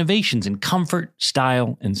made some innovations in comfort,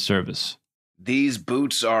 style, and service. These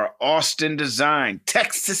boots are Austin designed,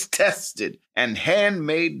 Texas tested, and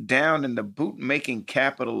handmade down in the boot-making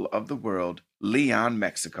capital of the world, Leon,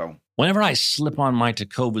 Mexico. Whenever I slip on my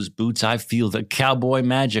Tecovas boots, I feel the cowboy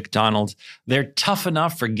magic, Donald. They're tough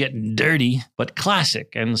enough for getting dirty, but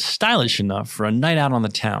classic and stylish enough for a night out on the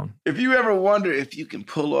town. If you ever wonder if you can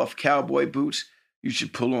pull off cowboy boots, you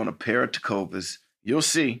should pull on a pair of Tecovas. You'll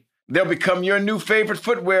see. They'll become your new favorite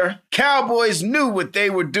footwear. Cowboys knew what they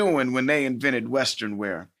were doing when they invented Western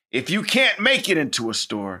wear. If you can't make it into a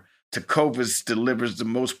store, Tecovas delivers the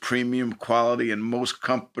most premium quality and most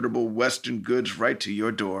comfortable Western goods right to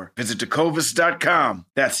your door. Visit tecovas.com.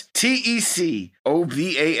 That's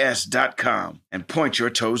TECOVAS.com and point your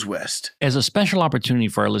toes west. As a special opportunity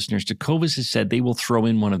for our listeners, Tecovas has said they will throw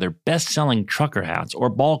in one of their best-selling trucker hats or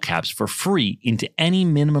ball caps for free into any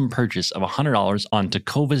minimum purchase of $100 on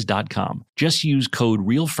tecovas.com. Just use code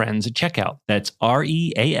REALFRIENDS at checkout. That's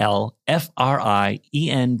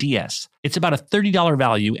REALFRIENDS. It's about a $30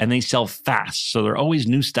 value, and they sell fast, so there are always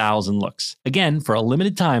new styles and looks. Again, for a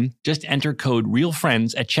limited time, just enter code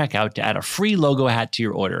REALFRIENDS at checkout to add a free logo hat to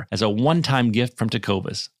your order as a one-time gift from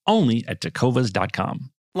Tecovas, only at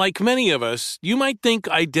tecovas.com. Like many of us, you might think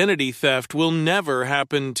identity theft will never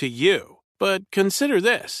happen to you. But consider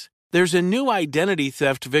this. There's a new identity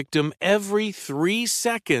theft victim every 3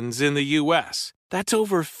 seconds in the U.S. That's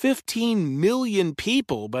over 15 million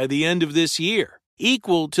people by the end of this year,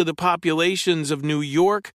 equal to the populations of New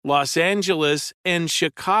York, Los Angeles, and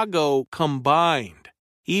Chicago combined.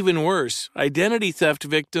 Even worse, identity theft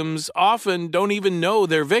victims often don't even know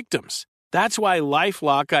they're victims. That's why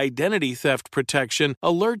LifeLock Identity Theft Protection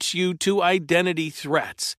alerts you to identity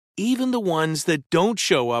threats, even the ones that don't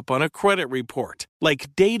show up on a credit report,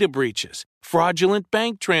 like data breaches, fraudulent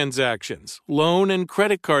bank transactions, loan and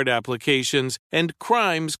credit card applications, and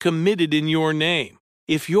crimes committed in your name.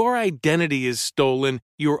 If your identity is stolen,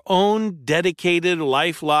 your own dedicated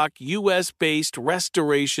LifeLock US-based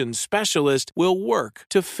restoration specialist will work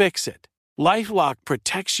to fix it. LifeLock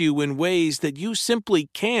protects you in ways that you simply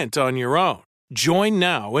can't on your own. Join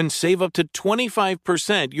now and save up to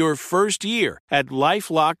 25% your first year at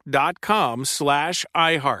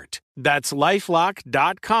LifeLock.com/iHeart. That's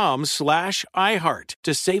LifeLock.com/iHeart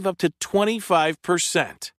to save up to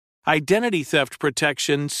 25%. Identity theft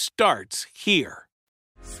protection starts here.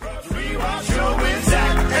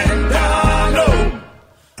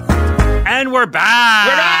 And we're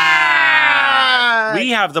back!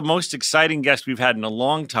 We have the most exciting guest we've had in a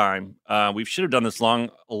long time. We should have done this long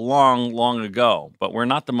ago, but we're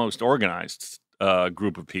not the most organized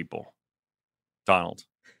group of people. Donald.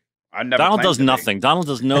 Donald does nothing. Donald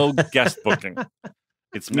does no guest booking.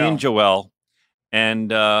 It's me and Joel.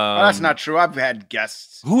 And that's not true. I've had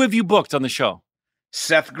guests. Who have you booked on the show?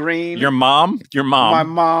 Seth Green. Your mom? My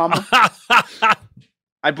mom.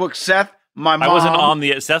 I booked Seth. My mom. I wasn't on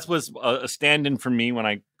the. Seth was a stand-in for me when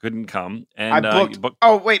I couldn't come, and I booked.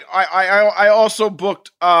 Oh wait, I also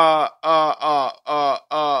booked. Yeah,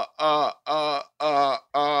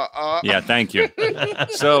 thank you.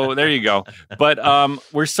 So there you go. But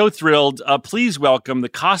we're so thrilled. Please welcome the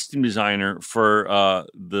costume designer for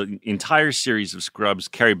the entire series of Scrubs,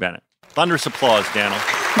 Carrie Bennett. Thunderous applause, Daniel.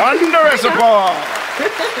 Thunderous applause. Hey,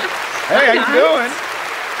 how you doing?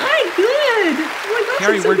 Hi, good. Oh my gosh,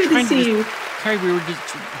 Carrie, it's so we're good trying to see you. Carrie,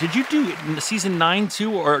 did you do season 9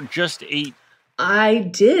 too, or just 8? I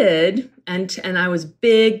did, and I was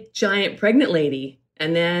big, giant, pregnant lady,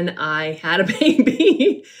 and then I had a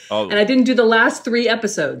baby, and I didn't do the last 3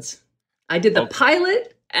 episodes. I did the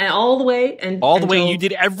pilot and all the way. And all the way. You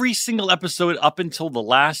did every single episode up until the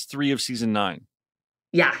last 3 of season 9.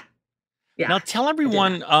 Yeah. Yeah. Now tell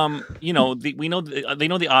everyone, we know they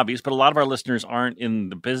know the obvious, but a lot of our listeners aren't in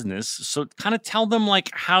the business. So kind of tell them like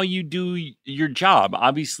how you do your job.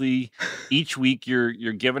 Obviously, each week you're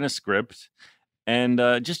given a script, and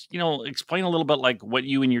just explain a little bit like what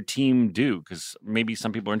you and your team do, because maybe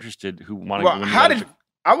some people are interested who want to. Well,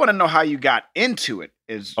 I want to know how you got into it?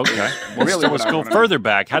 Okay? Let's go further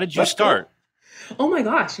back. How did you start? Oh my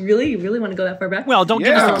gosh, really? You really want to go that far back? Well, don't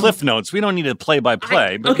give us the Cliff Notes. We don't need a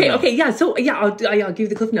play-by-play. Okay, yeah. So, I'll give you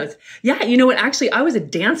the Cliff Notes. Yeah, you know what? Actually, I was a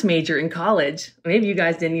dance major in college. Maybe you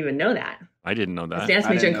guys didn't even know that. I didn't know that. I was a dance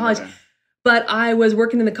major in college. But I was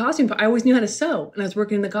working in the costume. I always knew how to sew, and I was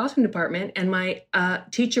working in the costume department. And my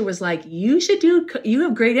teacher was like, "You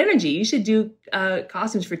have great energy. You should do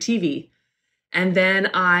costumes for TV." And then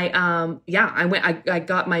I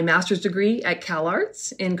got my master's degree at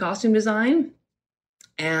CalArts in costume design.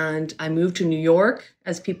 And I moved to New York,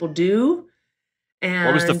 as people do. And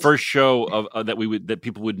what was the first show that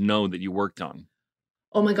people would know that you worked on?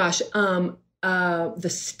 Oh my gosh, The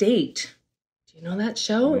State. Do you know that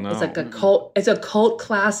show? No. It's like a cult. It's a cult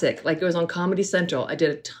classic. Like, it was on Comedy Central. I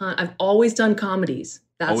did a ton. I've always done comedies.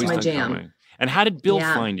 That's my jam. Comedy. And how did Bill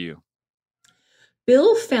find you?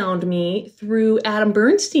 Bill found me through Adam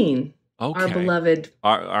Bernstein. Okay. Our beloved,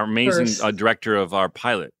 our amazing director of our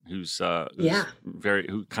pilot, who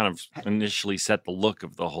kind of initially set the look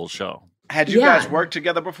of the whole show. Had you guys worked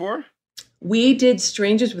together before? We did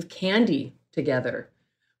Strangers with Candy together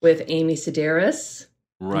with Amy Sedaris,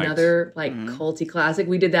 another culty classic.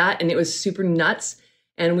 We did that, and it was super nuts.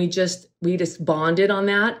 And we just bonded on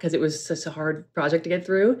that because it was such a hard project to get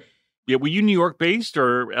through. Yeah, were you New York based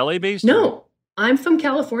or LA based? No, I'm from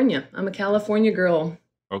California. I'm a California girl.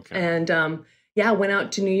 Okay. And went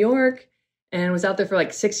out to New York and was out there for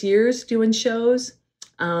like 6 years doing shows.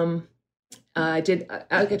 I did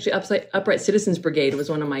actually Upright Citizens Brigade was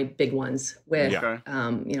one of my big ones with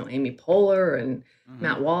Amy Poehler and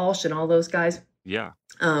Matt Walsh and all those guys. Yeah.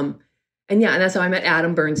 And that's how I met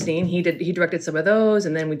Adam Bernstein. He directed some of those,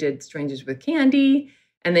 and then we did Strangers with Candy,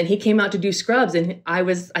 and then he came out to do Scrubs, and I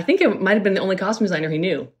think it might have been the only costume designer he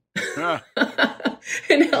knew.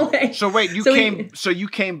 In LA. So wait, you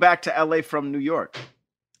came back to LA from New York?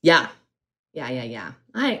 Yeah.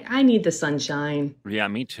 I need the sunshine. Yeah,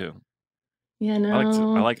 me too. Yeah, no.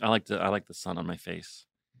 I like the sun on my face.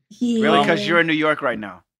 Yeah. Really? Because you're in New York right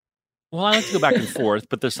now. Well, I like to go back and forth,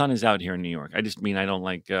 but the sun is out here in New York. I just mean I don't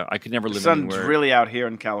like. I could never live anywhere. The sun's really out here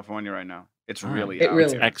in California right now. It's really out.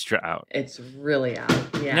 It's extra out. It's really out.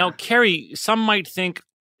 Yeah. Now, Carrie, some might think,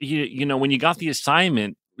 when you got the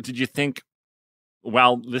assignment, did you think,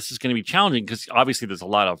 well, this is going to be challenging? Because obviously there's a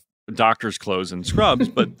lot of doctor's clothes and Scrubs,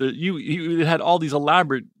 but you had all these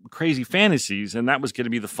elaborate, crazy fantasies, and that was going to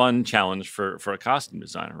be the fun challenge for a costume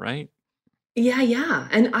designer, right? Yeah.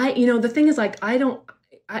 And the thing is, like,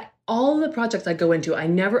 all the projects I go into, I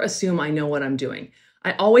never assume I know what I'm doing.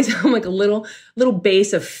 I always have like a little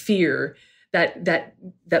base of fear that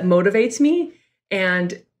motivates me.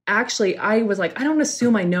 And actually, I was like, I don't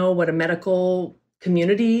assume I know what a medical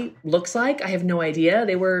community looks like. I have no idea.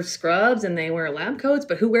 They wear scrubs and they wear lab coats,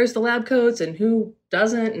 but who wears the lab coats and who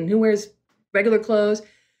doesn't, and who wears regular clothes?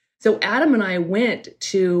 So Adam and I went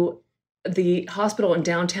to the hospital in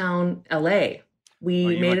downtown LA.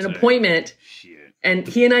 We made an appointment, and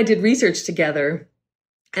he and I did research together.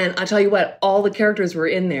 And I tell you what, all the characters were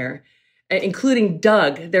in there, including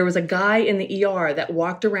Doug. There was a guy in the ER that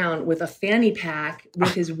walked around with a fanny pack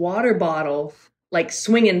with his water bottle, like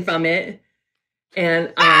swinging from it.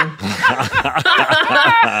 And I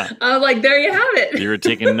was like, there you have it. You were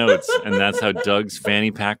taking notes, and that's how Doug's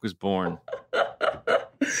fanny pack was born.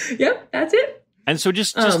 Yep, that's it. And so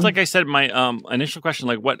just like I said, my initial question,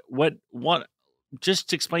 like what,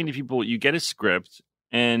 just explain to people, you get a script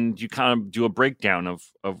and you kind of do a breakdown of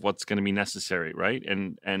what's going to be necessary, right?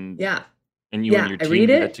 And you and your team do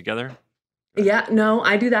that together? Yeah, no,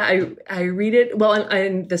 I do that. I read it. Well,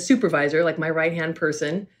 and the supervisor, like my right-hand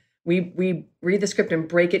person, we read the script and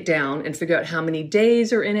break it down and figure out how many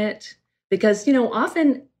days are in it. Because,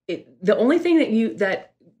 often the only thing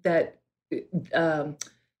that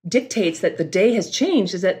dictates that the day has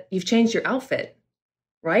changed is that you've changed your outfit,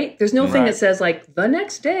 right? There's no thing that says like the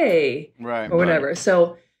next day or whatever. Right.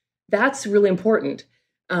 So that's really important.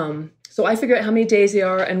 So I figure out how many days they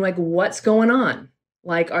are and like what's going on.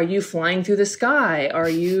 Like, are you flying through the sky? Are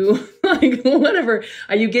you like whatever?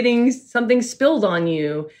 Are you getting something spilled on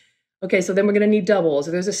you? Okay, so then we're going to need doubles.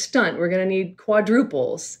 If there's a stunt, we're going to need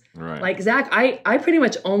quadruples. Right. Like, Zach, I pretty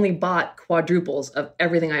much only bought quadruples of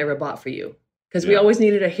everything I ever bought for you. Because we always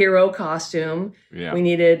needed a hero costume. Yeah. We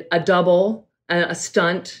needed a double, a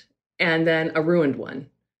stunt, and then a ruined one.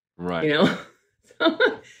 Right. You know?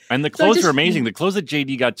 And the clothes are amazing. The clothes that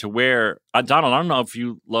JD got to wear, Donald, I don't know if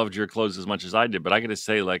you loved your clothes as much as I did, but I got to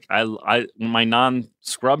say, like, I my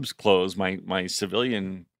non-scrubs clothes, my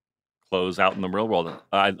civilian clothes out in the real world,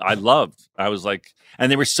 I loved. I was like, and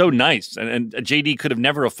they were so nice. And JD could have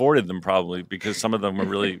never afforded them probably because some of them were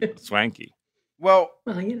really swanky. Well,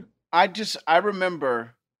 you know. I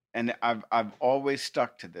remember, and I've always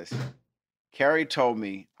stuck to this. Carrie told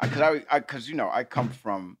me, because you know, I come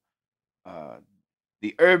from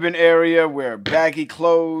the urban area where baggy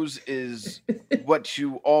clothes is what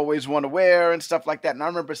you always want to wear and stuff like that. And I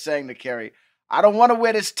remember saying to Carrie, I don't want to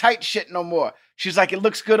wear this tight shit no more. She's like, it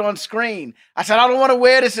looks good on screen. I said, I don't want to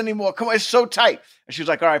wear this anymore. Come on, it's so tight. And she was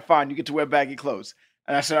like, all right, fine, you get to wear baggy clothes.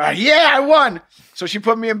 And I said, all right, yeah, I won. So she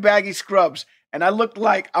put me in baggy scrubs. And I looked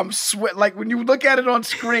like I'm like when you look at it on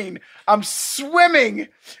screen, I'm swimming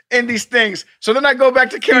in these things. So then I go back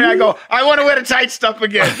to Carrie and I go, I want to wear the tight stuff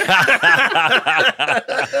again. I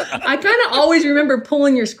kind of always remember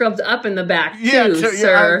pulling your scrubs up in the back too,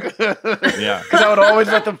 sir. Yeah. Because I would always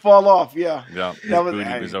let them fall off. Yeah. Yeah. His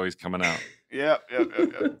booty was always coming out. Yeah.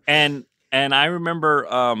 And I remember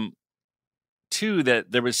too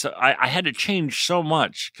that there was I had to change so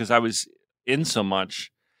much because I was in so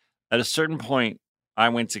much. At a certain point, I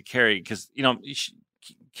went to Carrie because, you know,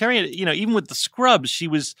 Carrie, you know, even with the scrubs, she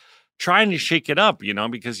was trying to shake it up, you know,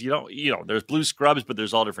 because, you know, there's blue scrubs, but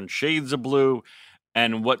there's all different shades of blue.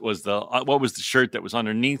 And what was the shirt that was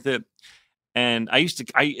underneath it? And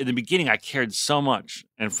in the beginning, I cared so much.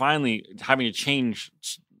 And finally, having to change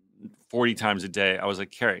 40 times a day, I was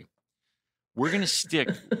like, Carrie, we're going to stick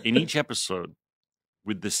in each episode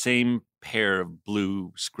with the same pair of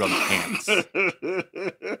blue scrub pants.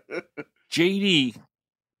 JD,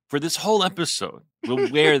 for this whole episode,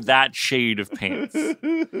 will wear that shade of pants.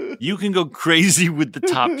 You can go crazy with the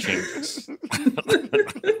top changes.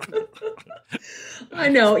 I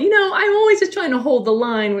know. You know, I'm always just trying to hold the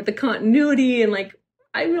line with the continuity and like,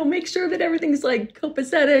 I will make sure that everything's like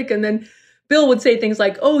copacetic. And then Bill would say things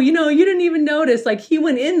like, oh, you know, you didn't even notice. Like he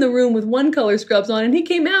went in the room with one color scrubs on and he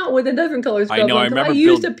came out with a different color scrubs on. I remember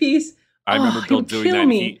used a piece. I remember Bill doing that.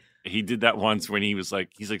 Me. He did that once when he's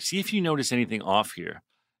like, see if you notice anything off here.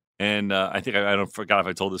 And I think I forgot if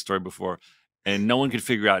I told this story before. And no one could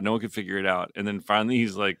figure it out. And then finally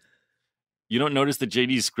he's like, you don't notice that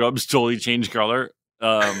JD's scrubs totally changed color?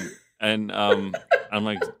 And I'm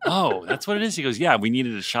like, oh, that's what it is. He goes, yeah, we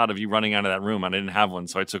needed a shot of you running out of that room. I didn't have one,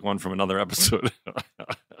 so I took one from another episode.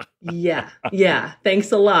 Yeah.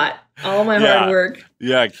 Thanks a lot. All my hard work.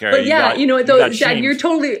 Yeah, Carrie. But yeah, you know, though, Jack, you're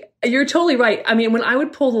totally right. I mean, when I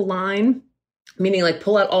would pull the line, meaning like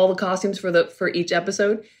pull out all the costumes for each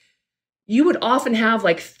episode, you would often have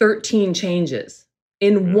like 13 changes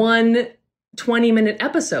in one 20-minute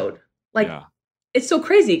episode. Like, it's so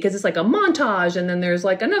crazy because it's like a montage and then there's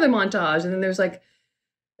like another montage and then there's like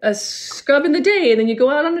a scrub in the day and then you go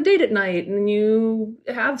out on a date at night and you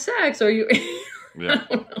have sex or you... Yeah.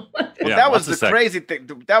 Well, that was the crazy thing.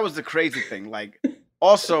 That was the crazy thing. Like,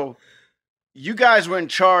 also, you guys were in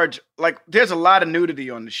charge. Like, there's a lot of nudity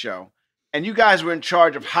on the show, and you guys were in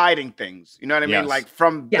charge of hiding things. You know what I mean? Like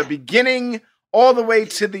from the beginning all the way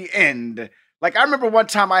to the end. Like, I remember one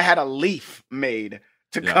time I had a leaf made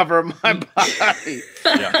to cover my body.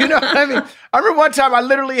 You know what I mean? I remember one time I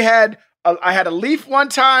literally had. I had a leaf one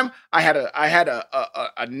time. I had a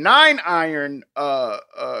 9-iron. A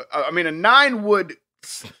 9-wood.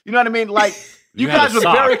 You know what I mean? Like you guys were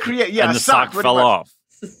very creative. Yeah, and the sock fell off.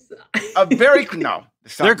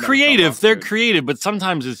 They're creative. They're creative, but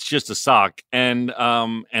sometimes it's just a sock, and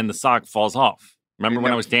the sock falls off. Remember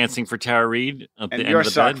when I was dancing for Tara Reid at the end of the bed? Your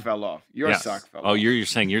sock fell off. Your sock fell off. Oh, you're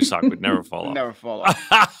saying your sock would never fall off. Never fall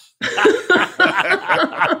off.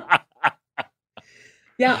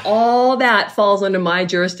 Yeah, all that falls under my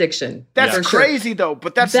jurisdiction. That's crazy, though.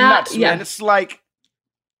 But that's nuts, man. It's like,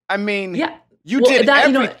 I mean, you did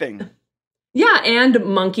everything. And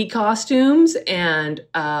monkey costumes, and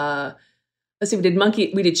let's see, we did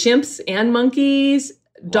chimps and monkeys,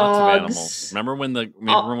 dogs. Lots of animals.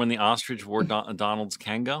 Remember when the ostrich wore Donald's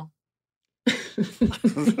Kango?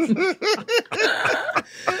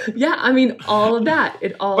 Yeah, I mean all of that.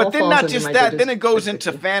 It all. But then not just that. Then it goes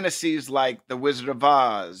into fantasies like the Wizard of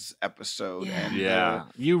Oz episode.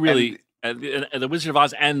 You really the Wizard of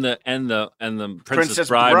Oz and the Princess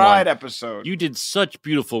Bride episode. You did such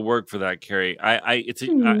beautiful work for that, Carrie. I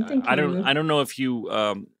don't know if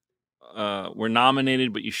you were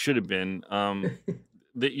nominated, but you should have been.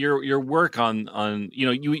 That your work on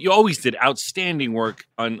you always did outstanding work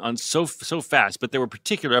on so fast, but there were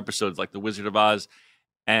particular episodes like The Wizard of Oz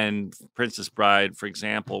and Princess Bride, for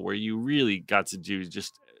example, where you really got to do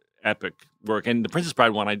just epic work. And the Princess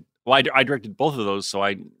Bride one, I directed both of those, so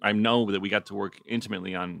I know that we got to work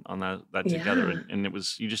intimately on that together, and it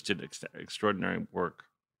was, you just did extraordinary work.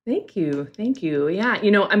 Thank you. Yeah,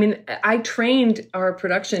 I mean, I trained our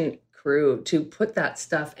production crew to put that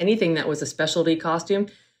stuff, anything that was a specialty costume,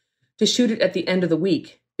 to shoot it at the end of the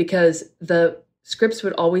week, because the scripts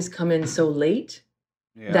would always come in so late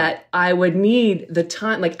that I would need the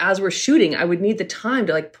time, like as we're shooting, I would need the time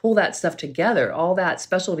to like pull that stuff together, all that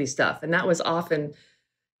specialty stuff. And that was often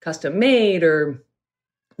custom made or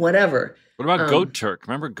whatever. What about Goat Turk?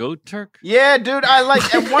 Remember Goat Turk? Yeah, dude. I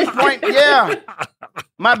like at one point. Yeah,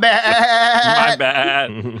 my bad.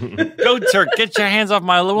 Goat Turk, get your hands off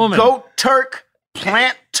my woman. Goat Turk,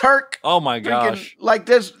 Plant Turk. Oh my gosh! Like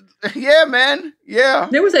this. Yeah, man. Yeah.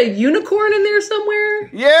 There was a unicorn in there somewhere.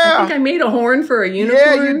 Yeah. I think I made a horn for a unicorn.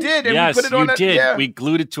 Yeah, you did. And yes, we put it on you did. Yeah. We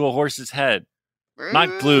glued it to a horse's head.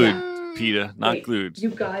 Not glued, Peter. Not Wait, glued.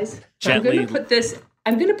 You guys, Gently. I'm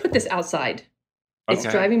gonna put this outside. It's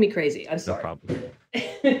driving me crazy. I'm sorry. No problem.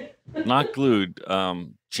 Not glued.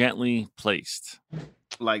 Gently placed.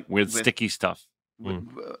 Like with sticky stuff. Gum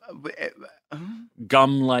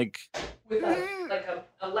Gum-like. With like a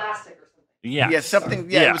elastic or something. Yeah. Yeah, something.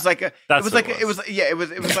 Yeah, it was like a. That's it was like it was. Yeah, it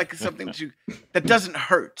was like something that doesn't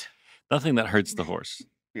hurt. Nothing that hurts the horse.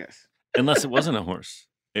 Yes. Unless it wasn't a horse.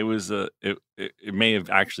 It was it may have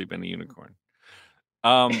actually been a unicorn.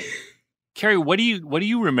 Carrie, what do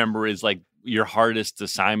you remember is like your hardest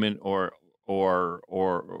assignment or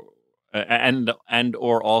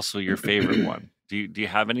also your favorite one? Do you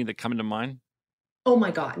have any that come to mind? Oh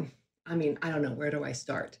my God. I mean, I don't know. Where do I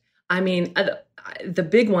start? I mean, the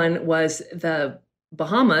big one was the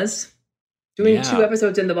Bahamas, doing 2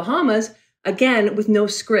 episodes in the Bahamas, again, with no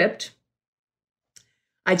script.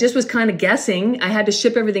 I just was kind of guessing. I had to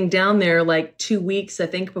ship everything down there like 2 weeks, I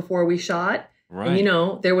think, before we shot. Right.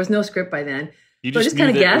 And, there was no script by then. You so just kind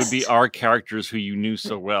of knew that guessed. it would be our characters who you knew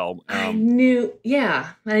so well. I knew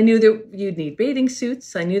that you'd need bathing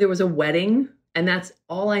suits. I knew there was a wedding, and that's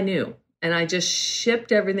all I knew. And I just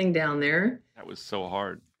shipped everything down there. That was so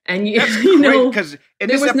hard. And That's great, because in there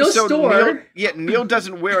this was episode, no store. Neil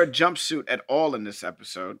doesn't wear a jumpsuit at all in this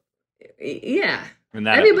episode. Yeah. In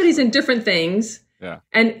everybody's in different things. Yeah.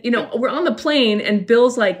 And, we're on the plane, and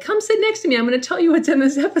Bill's like, come sit next to me. I'm going to tell you what's in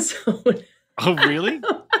this episode. Oh, really?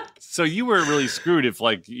 So you were really screwed if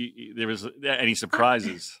like there was any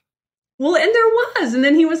surprises. Well, and there was. And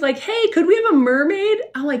then he was like, hey, could we have a mermaid?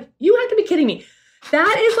 I'm like, you have to be kidding me.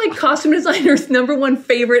 That is like costume designer's #1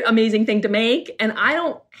 favorite amazing thing to make. And I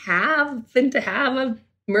don't happen to have a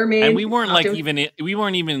mermaid. And we weren't costume. we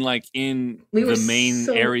weren't even like in the main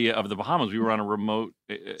area of the Bahamas. We were on a remote.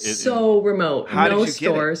 Remote. How no did you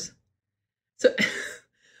stores. Get it? So,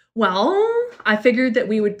 well, I figured that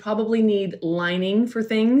we would probably need lining for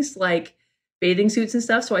things like bathing suits and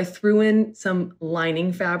stuff. So I threw in some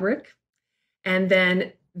lining fabric, and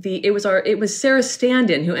then it was Sarah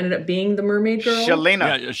Standen who ended up being the mermaid girl.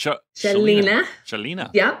 Shalina.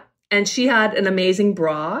 Yeah. And she had an amazing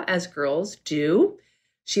bra, as girls do.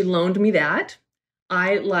 She loaned me that.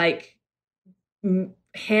 I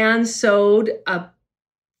hand sewed a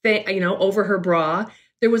thing, over her bra.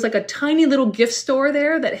 There was like a tiny little gift store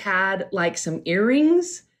there that had like some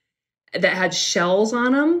earrings that had shells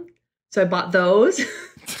on them. So I bought those.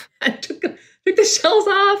 I took the shells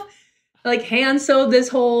off. Like hand sewed this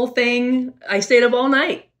whole thing. I stayed up all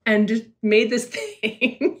night and just made this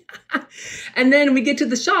thing. And then we get to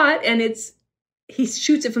the shot, and he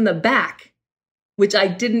shoots it from the back, which I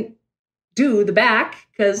didn't do the back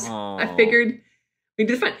because I figured we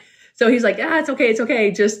did fine. So he's like, it's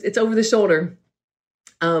okay. Just it's over the shoulder.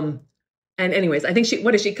 And anyways, I think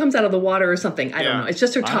she comes out of the water or something. I don't know. It's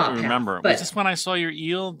just her top. I don't remember. Half, but was this when I saw your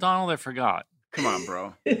eel, Donald? I forgot. Come on,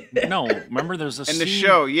 bro. No, remember there's a in scene. the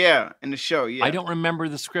show, yeah. In the show, yeah. I don't remember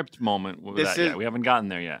the script moment with that yet. We haven't gotten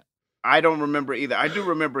there yet. I don't remember either. I do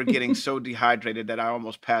remember getting so dehydrated that I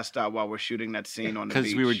almost passed out while we're shooting that scene on the beach.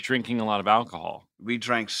 Because we were drinking a lot of alcohol. We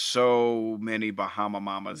drank so many Bahama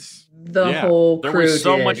Mamas. The whole crew There was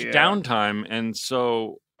so did. much downtime, and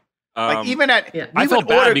so... like even at... Yeah. I felt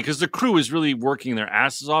bad because the crew was really working their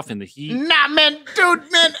asses off in the heat. Nah, man. Dude,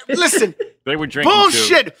 man. Listen. They were drinking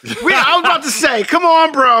bullshit. Too. I was about to say, come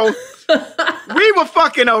on, bro. We were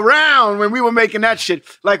fucking around when we were making that shit.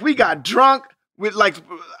 Like, we got drunk with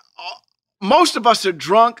most of us are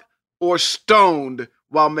drunk or stoned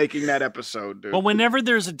while making that episode, dude. Well, whenever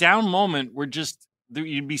there's a down moment,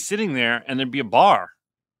 you'd be sitting there and there'd be a bar.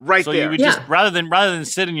 Right so there. you would just rather than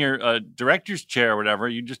sit in your director's chair or whatever,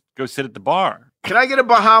 you just go sit at the bar. Can I get a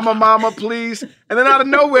Bahama Mama, please? And then out of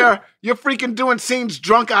nowhere, you're freaking doing scenes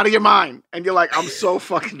drunk out of your mind. And you're like, I'm so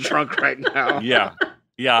fucking drunk right now. Yeah.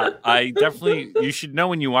 Yeah. You should know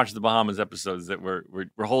when you watch the Bahamas episodes that we're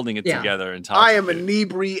holding it together and talking. I am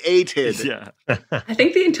inebriated. Yeah. I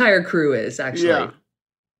think the entire crew is actually. Yeah.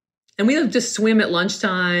 And we would just swim at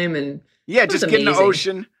lunchtime and just get in the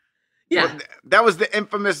ocean. Yeah. Well, that was the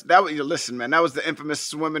infamous, listen, man, that was the infamous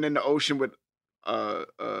swimming in the ocean with a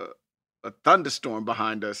thunderstorm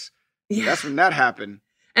behind us. Yeah. That's when that happened.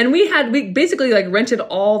 And we basically like rented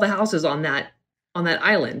all the houses on that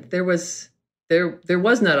island. There was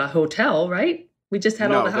not a hotel, right? We just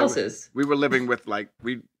had all the houses. We were living with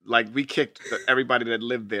we kicked everybody that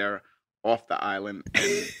lived there off the island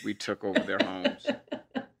and we took over their homes.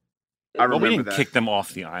 I remember we didn't that. kick them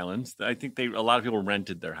off the islands. I think a lot of people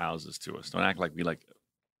rented their houses to us. Don't act like we're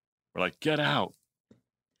like, get out.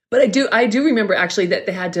 But I do remember actually that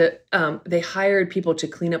they had to they hired people to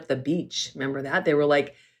clean up the beach. Remember that? They were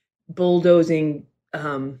like bulldozing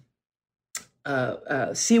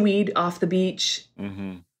seaweed off the beach.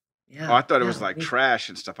 Mm-hmm. Yeah. Oh, I thought it was like trash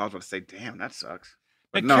and stuff. I was going to say, damn, that sucks.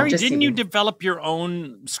 But no. Carrie, didn't you develop your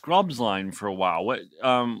own Scrubs line for a while?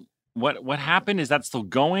 What happened? Is that still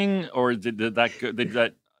going, or did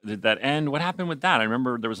that end? What happened with that? I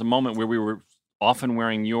remember there was a moment where we were often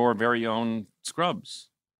wearing your very own Scrubs.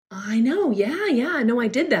 I know. Yeah. No, I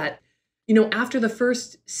did that. After the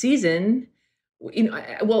first season,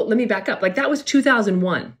 well, let me back up. Like that was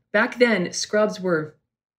 2001. Back then, Scrubs were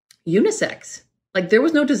unisex. Like there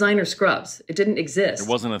was no designer Scrubs. It didn't exist. It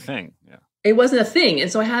wasn't a thing. Yeah. It wasn't a thing.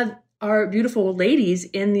 And so I had our beautiful ladies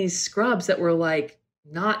in these Scrubs that were like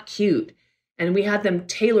not cute. And we had them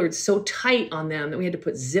tailored so tight on them that we had to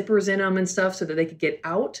put zippers in them and stuff so that they could get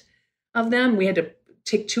out of them. We had to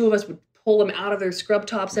take two of us would pull them out of their scrub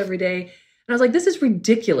tops every day. And I was like, this is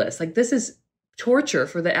ridiculous. Like this is torture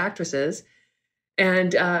for the actresses.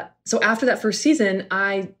 And so after that first season,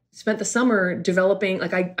 I spent the summer developing,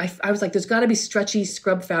 like I was like, there's gotta be stretchy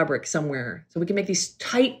scrub fabric somewhere. So we can make these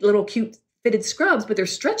tight little cute fitted scrubs, but they're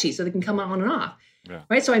stretchy so they can come on and off. Yeah.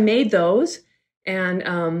 Right. So I made those and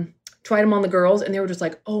tried them on the girls, and they were just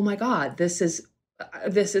like, oh my God, this is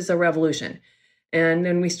a revolution. And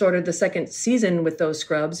then we started the second season with those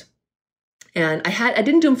scrubs. And I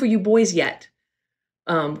didn't do them for you boys yet.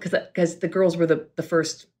 Because the girls were the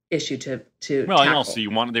first issue to well, tackle. And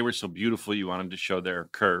also they were so beautiful, you wanted to show their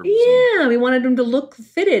curves. Yeah, we wanted them to look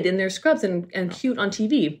fitted in their scrubs and cute on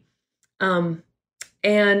TV.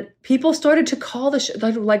 And people started to call the show,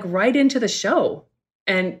 like right into the show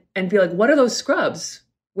and be like, what are those scrubs?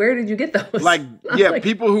 Where did you get those? Like, yeah,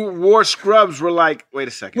 people who wore scrubs were like, wait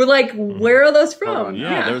a second. We're like, where are those from?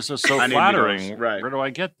 Yeah, those are so flattering. Right. Where do I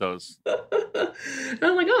get those? And I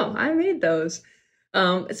was like, oh, I made those.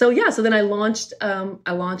 So then I launched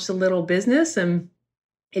a little business, and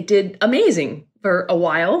it did amazing for a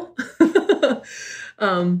while.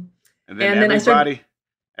 And then everybody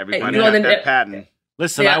had that patent.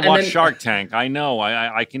 Listen, I watched Shark Tank. I know.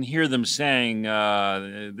 I can hear them saying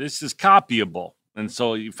this is copyable, and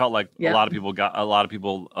so you felt like a lot of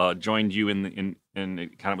people joined you in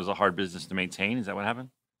it kind of was a hard business to maintain. Is that what happened?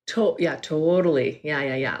 Totally.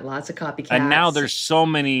 Yeah. Lots of copycats. And now there's so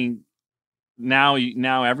many. Now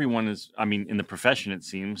everyone is. I mean, in the profession, it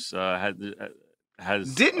seems has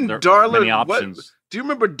didn't there Darla many options. Do you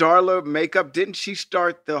remember Darla Makeup? Didn't she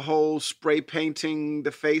start the whole spray painting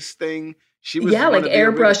the face thing? She was like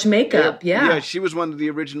airbrush makeup. Yeah, she was one of the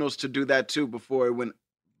originals to do that too before it went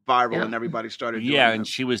viral and everybody started doing and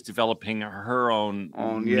she was developing her own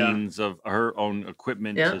means of her own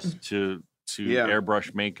equipment to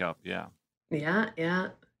airbrush makeup. Yeah.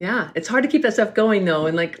 It's hard to keep that stuff going though,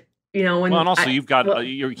 and like. And also you've got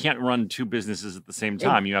you can't run two businesses at the same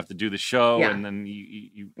time. You have to do the show and then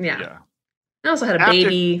you. I also had a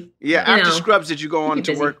baby. Yeah, after Scrubs, did you go on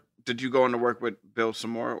to work? Did you go on to work with Bill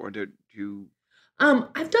some more, or did you?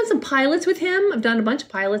 I've done some pilots with him. I've done a bunch of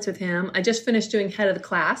pilots with him. I just finished doing Head of the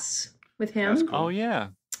Class with him. That's cool. Oh yeah.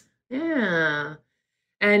 Yeah,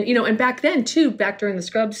 and and back then too, back during the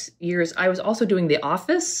Scrubs years, I was also doing The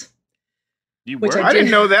Office. You were? I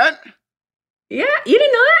didn't know that. Yeah, you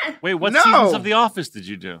didn't know that? Wait, what seasons of The Office did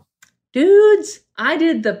you do? Dudes, I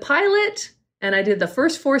did the pilot and I did the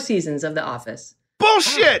first 4 seasons of The Office.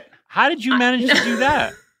 Bullshit! How did you manage to do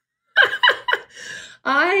that?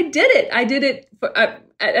 I did it. I did it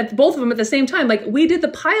at both of them at the same time. Like we did the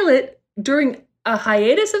pilot during a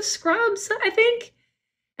hiatus of Scrubs, I think.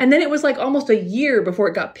 And then it was like almost a year before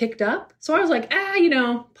it got picked up. So I was like,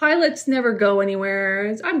 pilots never go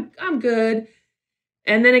anywhere. I'm good.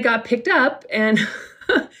 And then it got picked up and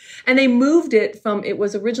and they moved it from, it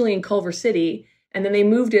was originally in Culver City, and then they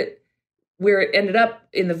moved it where it ended up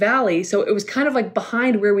in the valley. So it was kind of like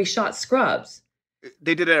behind where we shot Scrubs.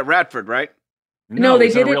 They did it at Radford, right? No, they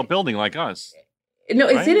it's did in a real it- building like us. No,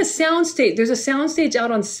 it's Right? in a soundstage. There's a soundstage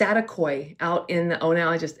out on Satakoy out in the, now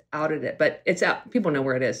I just outed it, but it's out. People know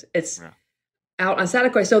where it is. It's out on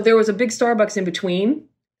Satakoy. So there was a big Starbucks in between,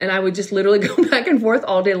 and I would just literally go back and forth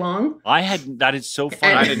all day long. That is so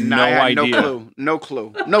funny. I I did had not. no I had idea. no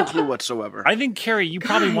clue whatsoever. I think, Carrie, you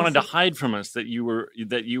probably Guys. wanted to hide from us that you were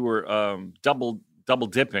double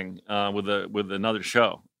dipping with another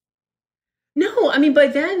show. No, I mean, by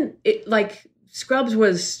then, it like Scrubs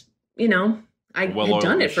was, I had Well-oiled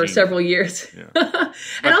done it for machine. several years. Yeah.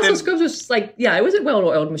 And also then- Scrubs was just like, it was a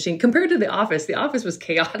well-oiled machine compared to The Office. The Office was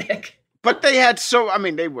chaotic. But they had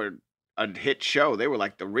they were a hit show. They were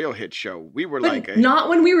like the real hit show. We were But like a not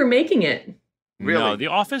when we were making it. Really? No, The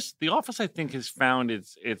Office, I think, has found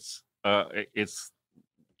its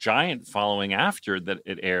giant following after that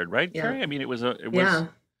it aired, right, Yeah. Carrie? I mean, it was. Yeah.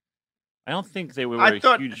 I don't think they were I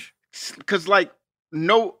thought- huge. because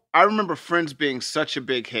I remember Friends being such a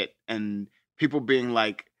big hit and people being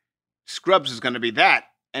like, Scrubs is going to be that,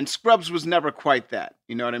 and Scrubs was never quite that.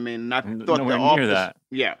 You know what I mean? And I thought Nowhere The near Office, that.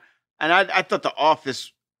 yeah, and I thought The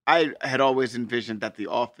Office. I had always envisioned that The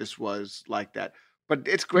Office was like that, but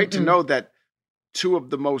it's great to Mm-mm. know that two of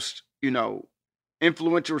the most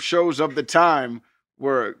influential shows of the time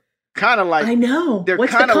were kind of like I know. they're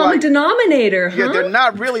What's the kinda common like- denominator, huh? yeah, they're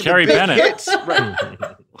not really Carrie the big Bennett. hits. Right.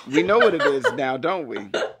 We know what it is now, don't we?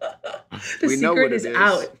 The we know secret what it is is.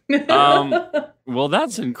 out. Well,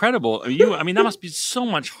 that's incredible. I mean, that must be so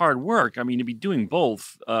much hard work. I mean, to be doing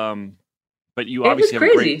both. But you It was obviously have a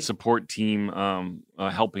crazy. great support team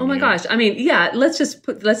helping. Oh my you. gosh. I mean, let's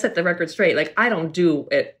set the record straight. Like, I don't do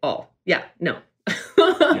it all. Yeah, no.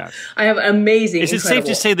 Yes. I have amazing. Is it safe to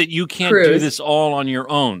incredible say that you can't do crews. this all on your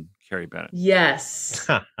own, Carrie Bennett? Yes,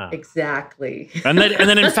 exactly. And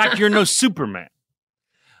then in fact, you're no Superman.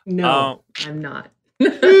 No, I'm not.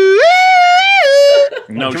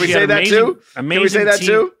 No, Can we she say had that too? Amazing Can we say that team.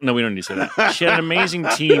 too? No, we don't need to say that. She had an amazing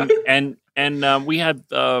team, and we had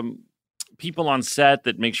people on set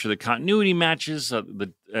that make sure the continuity matches.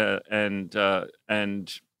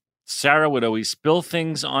 And Sarah would always spill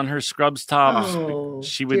things on her Scrubs top. Oh,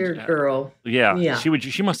 she would, dear girl. Yeah, Yeah.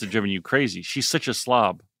 She must have driven you crazy. She's such a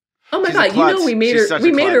slob. Oh my She's a God! klutz. We made She's her. such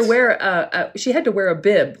We a made her klutz. wear she had to wear a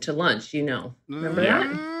bib to lunch. Remember Yeah.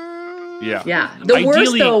 that? Yeah, Yeah. The worst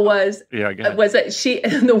Ideally- though was Yeah, go ahead.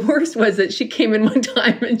 the worst was that she came in one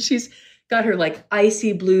time and she's got her like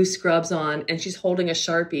icy blue scrubs on and she's holding a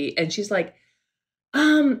Sharpie and she's like,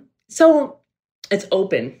 so it's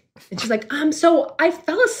open. And she's like, so I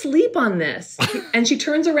fell asleep on this. And she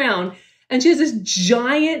turns around and she has this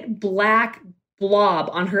giant black blob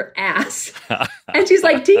on her ass. And she's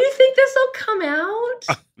like, do you think this will come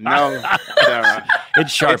out? No, Sarah.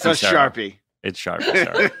 It's Sharpie. It's a Sarah. Sharpie. It's Sharpie.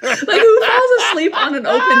 Sarah. Like, who falls asleep on an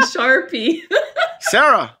open Sharpie?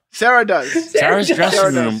 Sarah does. Sarah's does. dressing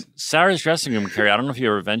Sarah room. does. Sarah's dressing room, Carrie. I don't know if you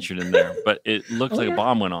ever ventured in there, but it looked Oh, like yeah. a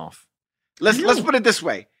bomb went off. Let's put it this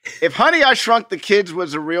way: if Honey I Shrunk the Kids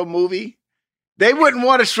was a real movie, they wouldn't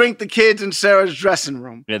want to shrink the kids in Sarah's dressing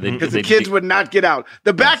room Yeah, because the kids would not get out.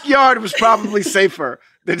 The backyard was probably safer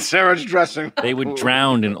than Sarah's dressing room. They would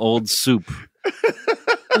drown in old soup.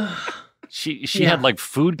 She Yeah. had like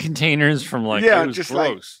food containers from like yeah, it was just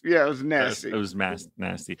gross. it was nasty. It was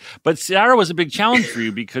nasty. But Sarah was a big challenge for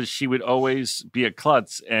you because she would always be a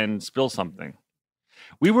klutz and spill something.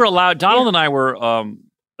 We were allowed. Donald and I were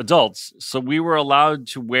adults, so we were allowed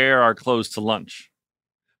to wear our clothes to lunch.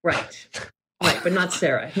 Right, but not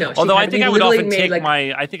Sarah. No. she Although had I to think be I would literally often made, take like,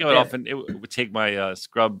 my. I think I would Yeah. often it would take my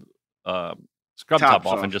scrub top Tops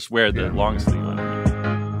off and off. just wear the long sleeve on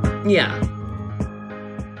it. Yeah.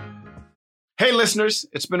 Hey, listeners,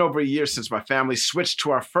 it's been over a year since my family switched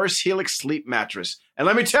to our first Helix sleep mattress. And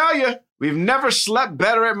let me tell you, we've never slept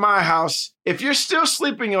better at my house. If you're still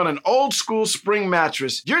sleeping on an old school spring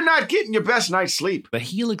mattress, you're not getting your best night's sleep. The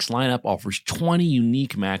Helix lineup offers 20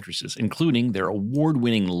 unique mattresses, including their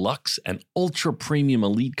award-winning Luxe and Ultra Premium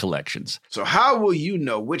Elite collections. So how will you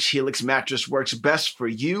know which Helix mattress works best for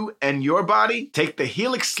you and your body? Take the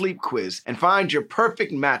Helix Sleep Quiz and find your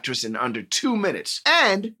perfect mattress in under 2 minutes.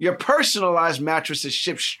 And your personalized mattress is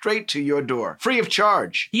shipped straight to your door, free of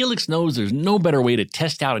charge. Helix knows there's no better way to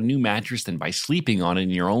test out a new mattress than by sleeping on it in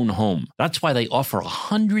your own home. That's why they offer a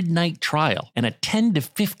 100-night trial and a 10 to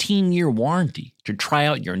 15-year warranty. to try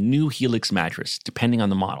out your new Helix mattress, depending on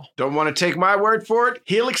the model. Don't want to take my word for it?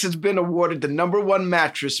 Helix has been awarded the #1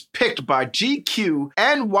 mattress picked by GQ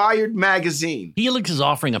and Wired Magazine. Helix is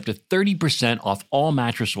offering up to 30% off all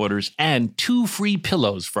mattress orders and 2 free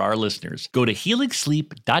pillows for our listeners. Go to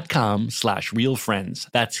helixsleep.com/realfriends.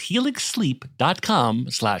 That's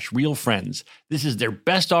helixsleep.com/realfriends. This is their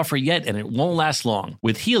best offer yet, and it won't last long.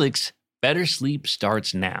 With Helix, better sleep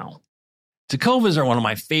starts now. Tecovas are one of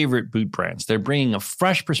my favorite boot brands. They're bringing a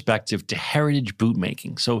fresh perspective to heritage boot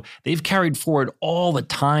making. So they've carried forward all the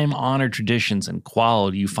time-honored traditions and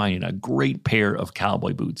quality you find in a great pair of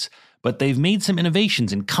cowboy boots. But they've made some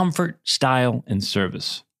innovations in comfort, style, and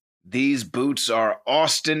service. These boots are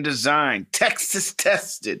Austin designed, Texas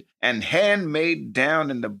tested, and handmade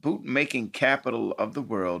down in the boot-making capital of the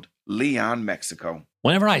world, Leon, Mexico.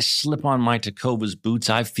 Whenever I slip on my Tecovas boots,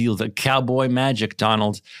 I feel the cowboy magic,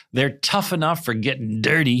 Donald. They're tough enough for getting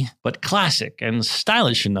dirty, but classic and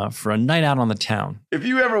stylish enough for a night out on the town. If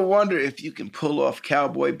you ever wonder if you can pull off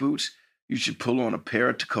cowboy boots, you should pull on a pair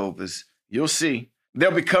of Tecovas. You'll see. They'll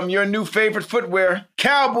become your new favorite footwear.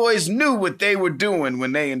 Cowboys knew what they were doing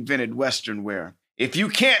when they invented Western wear. If you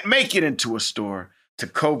can't make it into a store,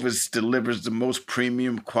 Tecovas delivers the most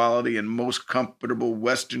premium quality and most comfortable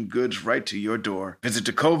Western goods right to your door. Visit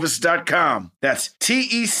tecovas.com. That's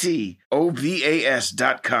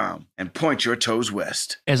TECOVAS.com and point your toes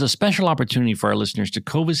west. As a special opportunity for our listeners,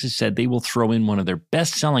 Tecovas has said they will throw in one of their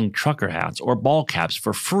best-selling trucker hats or ball caps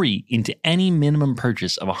for free into any minimum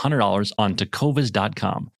purchase of $100 on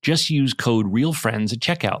tecovas.com. Just use code REALFRIENDS at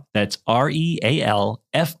checkout. That's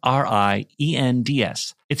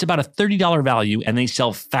REALFRIENDS. It's about a $30 value, and they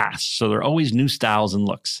sell fast, so there are always new styles and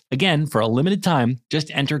looks. Again, for a limited time, just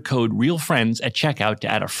enter code REALFRIENDS at checkout to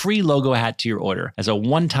add a free logo hat to your order as a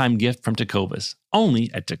one-time gift from Tecovas, only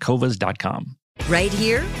at tecovas.com. Right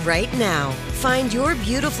here, right now. Find your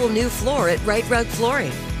beautiful new floor at Right Rug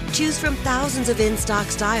Flooring. Choose from thousands of in-stock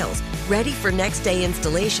styles, ready for next-day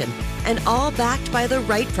installation, and all backed by the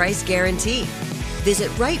right price guarantee. Visit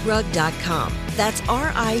rightrug.com. That's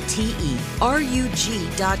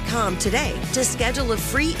RITERUG.com today to schedule a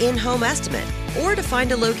free in-home estimate or to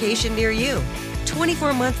find a location near you.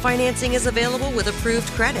 24-month financing is available with approved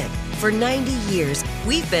credit. For 90 years,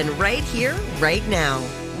 we've been right here, right now.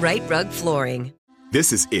 Right Rug Flooring.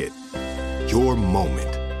 This is it. Your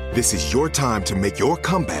moment. This is your time to make your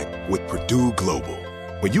comeback with Purdue Global.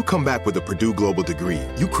 When you come back with a Purdue Global degree,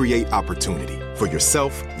 you create opportunity for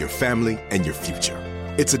yourself, your family, and your future.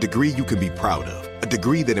 It's a degree you can be proud of, a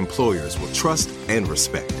degree that employers will trust and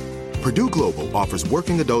respect. Purdue Global offers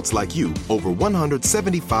working adults like you over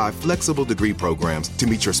 175 flexible degree programs to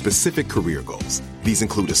meet your specific career goals. These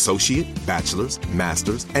include associate, bachelor's,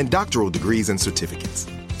 master's, and doctoral degrees and certificates.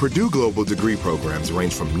 Purdue Global degree programs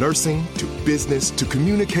range from nursing to business to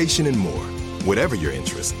communication and more. Whatever your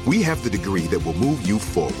interest, we have the degree that will move you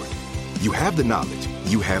forward. You have the knowledge,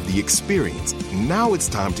 you have the experience. Now it's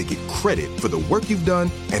time to get credit for the work you've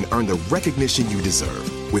done and earn the recognition you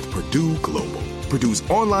deserve with Purdue Global, Purdue's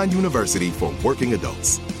online university for working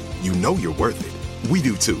adults. You know you're worth it. We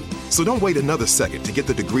do too. So don't wait another second to get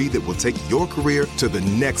the degree that will take your career to the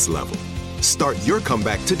next level. Start your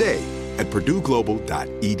comeback today at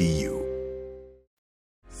purdueglobal.edu.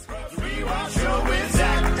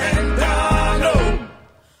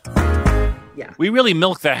 Yeah. We really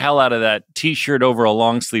milked the hell out of that T-shirt over a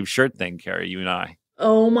long sleeve shirt thing, Carrie, you and I.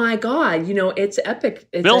 Oh my God. You know, it's epic.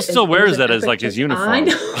 Bill still wears that as like his uniform. I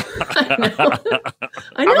know.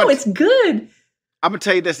 I know. It's good. I'm going to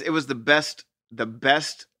tell you this. It was the best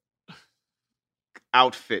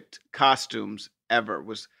outfit, costumes ever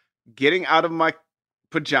was getting out of my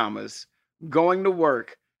pajamas, going to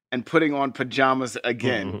work, and putting on pajamas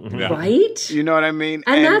again. Yeah. Right? You know what I mean?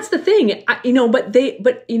 And that's the thing.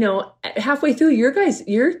 Halfway through, your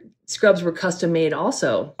scrubs were custom made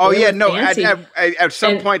also. Oh, They yeah. were No, fancy. at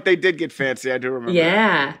some point they did get fancy. I do remember.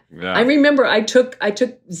 Yeah. Yeah. I remember I took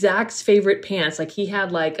Zach's favorite pants. Like he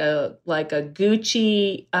had like a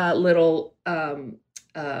Gucci little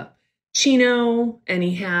chino, and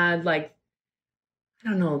he had like, I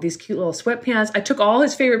don't know, these cute little sweatpants. I took all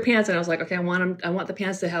his favorite pants and I was like, okay, I want the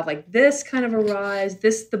pants to have like this kind of a rise,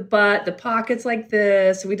 the butt, the pockets like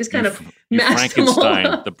this. We just kind of matched them all Frankenstein,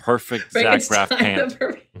 up. the perfect Zach Braff pant.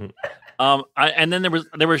 And then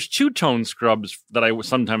there was two-tone scrubs that I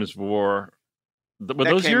sometimes wore. Were That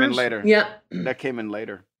those came yours? in later. Yeah. That came in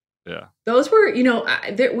later. Yeah. Those were,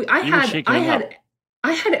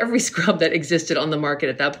 I had every scrub that existed on the market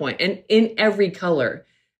at that point, and in every color,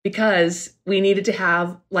 because we needed to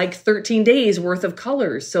have like 13 days worth of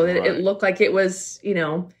colors so that it looked like it was,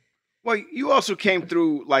 Well, you also came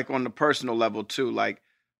through like on the personal level too. Like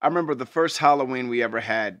I remember the first Halloween we ever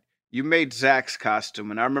had, you made Zach's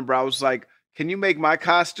costume. And I remember I was like, can you make my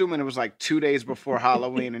costume? And it was like 2 days before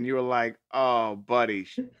Halloween. And you were like, oh, buddy.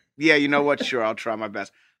 Yeah, you know what? Sure, I'll try my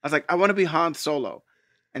best. I was like, I want to be Han Solo.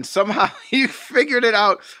 And somehow you figured it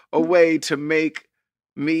out a way to make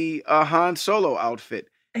me a Han Solo outfit.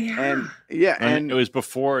 Yeah. And it was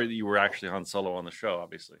before you were actually Han Solo on the show,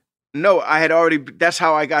 obviously. No, I had already, that's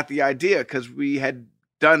how I got the idea, because we had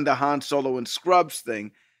done the Han Solo and Scrubs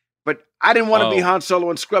thing. But I didn't want to be Han Solo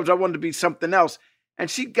and Scrubs. I wanted to be something else.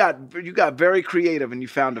 And you got very creative, and you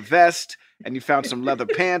found a vest, and you found some leather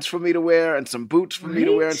pants for me to wear, and some boots for me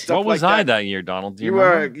to wear, and stuff like that. What was I that year, Donald? Do you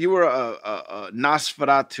were a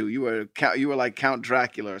Nosferatu. You were like Count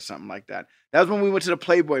Dracula or something like that. That was when we went to the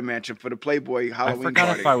Playboy Mansion for the Playboy Halloween I forgot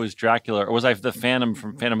party. if I was Dracula or was I the Phantom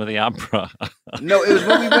from Phantom of the Opera? No, it was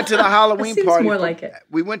when we went to the Halloween seems party. more like it.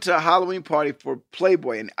 We went to a Halloween party for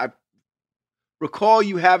Playboy, and I recall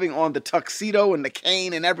you having on the tuxedo and the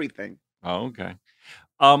cane and everything. Oh, okay.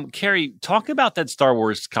 Carrie, talk about that Star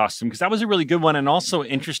Wars costume, because that was a really good one, and also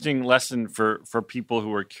interesting lesson for people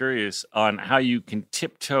who are curious on how you can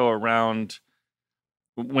tiptoe around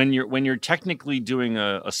when you're technically doing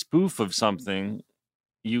a spoof of something.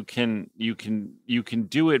 You can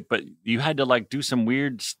do it, but you had to like do some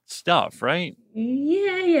weird stuff, right?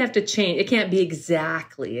 Yeah, you have to change. It can't be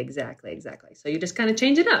exactly. So you just kind of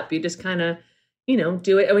change it up. You just kind of,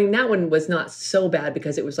 do it. I mean, that one was not so bad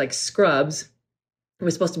because it was like Scrubs. It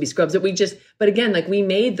was supposed to be Scrubs. But again, like we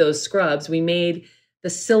made those Scrubs. We made the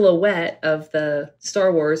silhouette of the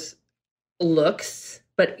Star Wars looks,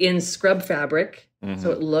 but in scrub fabric. Mm-hmm.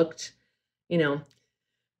 So it looked,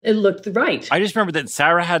 it looked right. I just remember that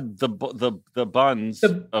Sarah had the buns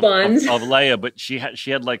of Leia, but she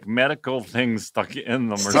had like medical things stuck in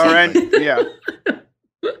them or something. Yeah.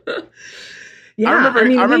 Yeah. I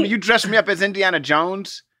remember you dressed me up as Indiana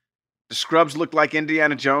Jones. The scrubs looked like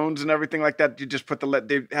Indiana Jones and everything like that. You just put I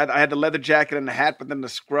had the leather jacket and the hat, but then the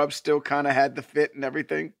scrubs still kind of had the fit and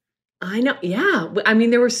everything. I know. Yeah. I mean,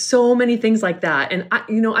 there were so many things like that. And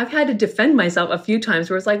I've had to defend myself a few times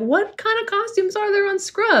where it's like, what kind of costumes are there on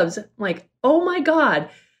Scrubs? I'm like, oh my God,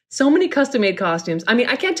 so many custom made costumes. I mean,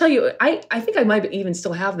 I can't tell you, I think I might even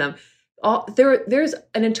still have them. There's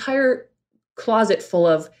an entire closet full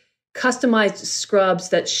of customized scrubs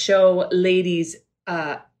that show ladies'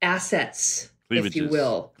 assets, if you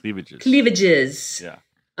will. Cleavages. Yeah.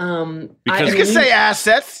 Because you can say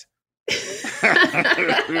assets.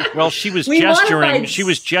 Well, she was gesturing. She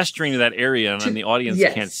was gesturing to that area, and the audience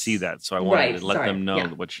can't see that. So I wanted to let them know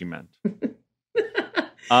what she meant.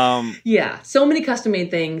 Yeah, so many custom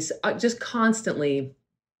made things, just constantly.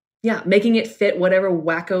 Yeah, making it fit whatever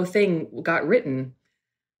wacko thing got written,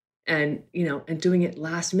 and and doing it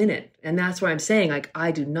last minute. And that's why I'm saying, like,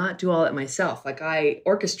 I do not do all that myself. Like, I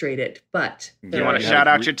orchestrate it, but you want to shout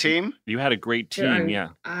out your team? You had a great team, yeah.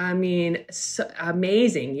 I mean,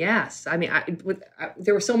 amazing. Yes, I mean,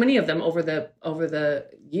 there were so many of them over the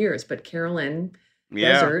years. But Carolyn,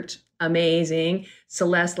 Desert, amazing.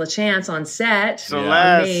 Celeste LaChance on set,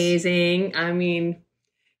 amazing. I mean,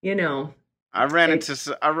 I ran into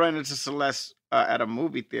Celeste at a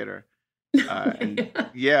movie theater.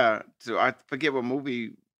 So I forget what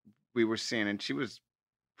movie we were seeing, and she was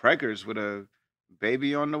preggers with a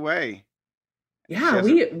baby on the way. Yeah,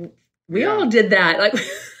 we all did that. Like,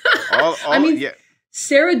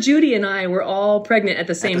 Sarah, Judy, and I were all pregnant at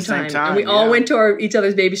the same time, and we all went to each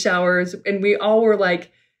other's baby showers, and we all were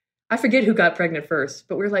like, I forget who got pregnant first,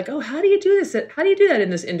 but we're like, oh, how do you do this? How do you do that in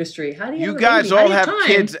this industry? How do you? You guys all have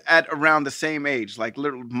kids at around the same age, like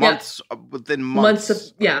little months within months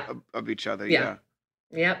of each other. Yeah.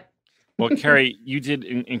 Yep. Well, Carrie, you did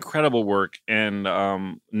incredible work, and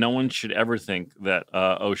no one should ever think that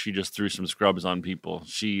she just threw some scrubs on people.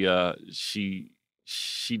 She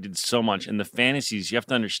did so much, and the fantasies, you have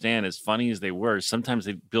to understand, as funny as they were, sometimes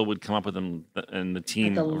Bill would come up with them, and the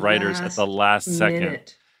team writers at the last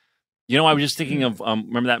second. I was just thinking of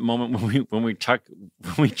remember that moment when we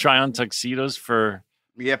try on tuxedos for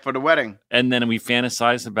the wedding, and then we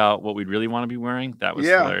fantasize about what we'd really want to be wearing. That was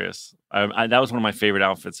hilarious. That was one of my favorite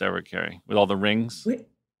outfits ever, Carrie, with all the rings.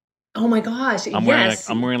 Oh my gosh! I'm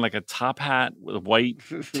wearing like a top hat with white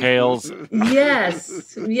tails.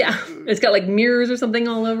 Yes, yeah. It's got like mirrors or something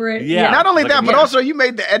all over it. Yeah. Not only that, but also you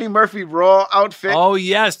made the Eddie Murphy Raw outfit. Oh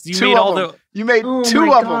yes, you made all the. You made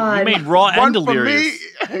two of them. You made Raw and Delirious.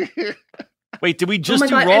 Wait, did we just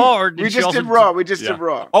do Raw, or did we just did Raw? We just did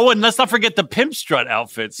Raw. Oh, and let's not forget the Pimp Strut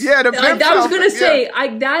outfits. Yeah, the Pimp Strut. I was going to say, I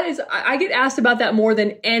get asked about that more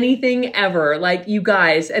than anything ever. Like, you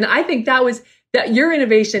guys, and I think that was that your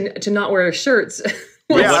innovation to not wear shirts.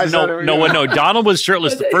 No. Donald was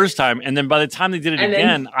shirtless the first time, and then by the time they did it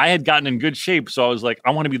again, I had gotten in good shape. So I was like,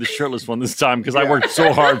 I want to be the shirtless one this time because I worked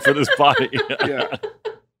so hard for this body. Yeah.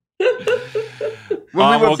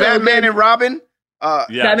 When we were Batman and Robin.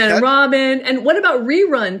 Batman and Robin. And what about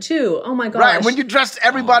Rerun, too? Oh, my gosh. Right, when you dressed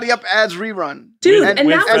everybody up as Rerun. Dude, and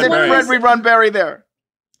then Fred Rerun Barry there.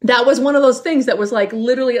 That was one of those things that was like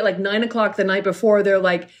literally at like 9 o'clock the night before. They're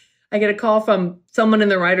like, I get a call from someone in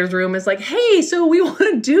the writer's room. It's like, hey, so we want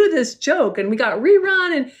to do this joke and we got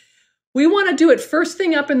Rerun and we want to do it first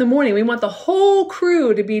thing up in the morning. We want the whole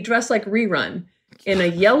crew to be dressed like Rerun in a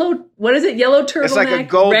yellow, what is it? Yellow turtleneck, it's like a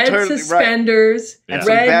gold red suspenders, right.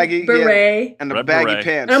 red baggy, beret. And the baggy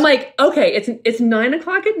pants. And I'm like, okay, it's 9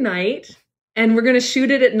 o'clock at night and we're going to shoot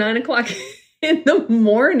it at 9 o'clock in the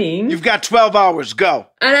morning. You've got 12 hours, go.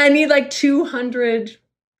 And I need like 200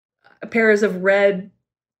 pairs of red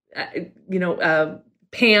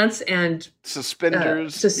pants and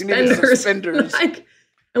suspenders. Suspenders. Like,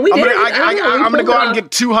 and we did. I'm going to go out and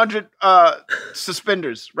get 200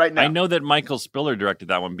 suspenders right now. I know that Michael Spiller directed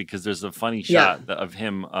that one because there's a funny shot of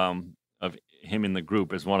him in the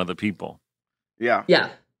group as one of the people. Yeah. Yeah.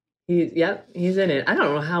 He's in it. I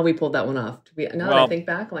don't know how we pulled that one off. Now that I think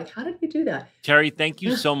back, I'm like, how did we do that? Carrie, thank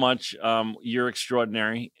you so much. You're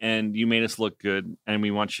extraordinary, and you made us look good. And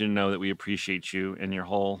we want you to know that we appreciate you and your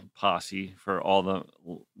whole posse for all the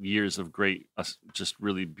years of great, just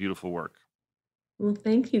really beautiful work. Well,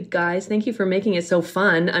 thank you, guys. Thank you for making it so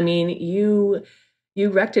fun. I mean, you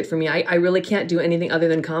wrecked it for me. I really can't do anything other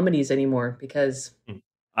than comedies anymore because...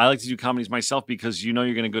 I like to do comedies myself because you're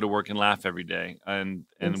going to go to work and laugh every day. And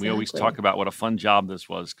we always talk about what a fun job this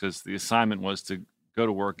was because the assignment was to go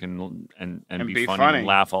to work and be funny and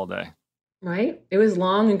laugh all day. Right? It was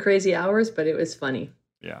long and crazy hours, but it was funny.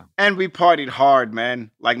 Yeah. And we partied hard,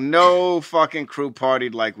 man. Like no fucking crew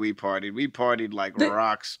partied like we partied. We partied like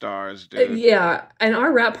rock stars, dude. Yeah. And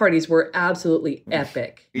our rap parties were absolutely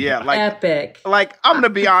epic. Yeah. Like epic. Like I'm going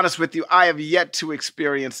to be honest with you. I have yet to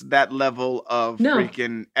experience that level of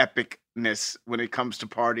freaking epicness when it comes to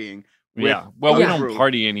partying. Yeah. Well, we don't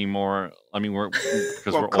party anymore. I mean, we're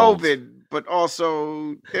COVID, old. But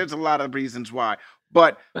also there's a lot of reasons why.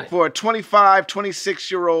 But for a 25,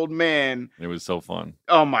 26-year-old man... It was so fun.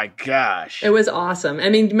 Oh, my gosh. It was awesome. I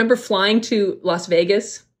mean, remember flying to Las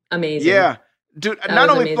Vegas? Amazing. Yeah. Dude, not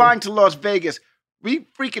only flying to Las Vegas, we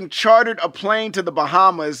freaking chartered a plane to the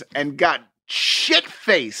Bahamas and got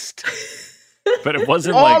shit-faced. But it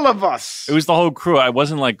wasn't all of us. It was the whole crew. I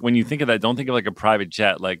wasn't like, when you think of that, don't think of like a private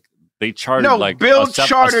jet. Like, they chartered Bill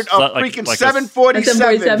chartered a freaking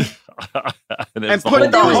 747 and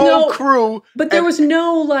put the whole crew. But there was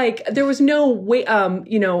no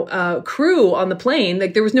crew on the plane.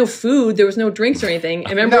 Like there was no food, there was no drinks or anything. I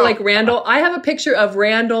remember like Randall. I have a picture of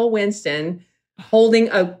Randall Winston holding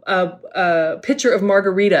a pitcher of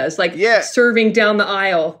margaritas, like serving down the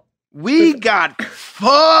aisle. We got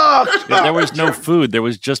fucked. There was no food. There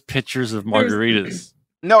was just pitchers of margaritas.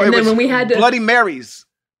 No, it was when we had Bloody Marys.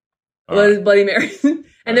 Bloody Marys.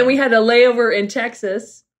 And then we had a layover in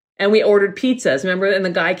Texas and we ordered pizzas. Remember? And the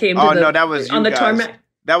guy came to that was on the tarmac.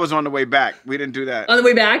 That was on the way back. We didn't do that. On the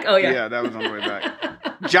way back? Oh, yeah. Yeah, that was on the way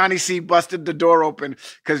back. Johnny C busted the door open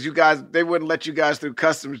because they wouldn't let you guys through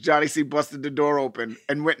customs. Johnny C busted the door open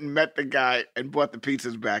and went and met the guy and brought the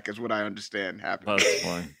pizzas back is what I understand happened. That's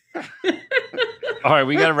fine. All right,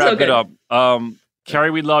 we got to wrap it up.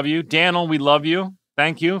 Carrie, we love you. Daniel, we love you.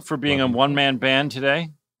 Thank you for being a one-man band today.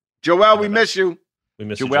 Joel, we miss you. We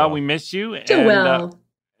miss you, Joel. We miss you. Joel.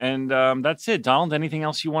 And that's it. Donald, anything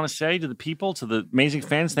else you want to say to the people, to the amazing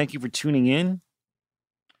fans? Thank you for tuning in.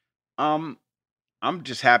 I'm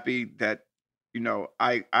just happy that,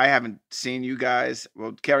 I haven't seen you guys.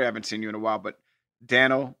 Well, Carrie, I haven't seen you in a while, but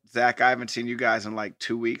Daniel, Zach, I haven't seen you guys in like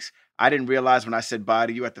 2 weeks. I didn't realize when I said bye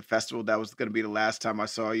to you at the festival, that was going to be the last time I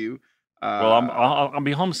saw you. Well, I'll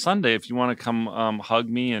be home Sunday if you want to come hug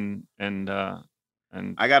me and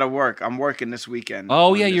I got to work. I'm working this weekend.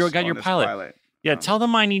 Oh yeah, you got your pilot. Yeah, tell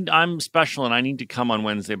them I'm special and I need to come on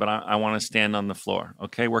Wednesday, but I want to stand on the floor.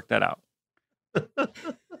 Okay, work that out.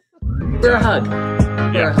 For a hug.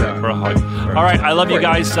 For a hug. All right, I love you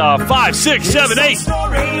guys. 5, 6, 7, 8.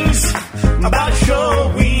 Stories about a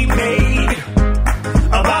show we made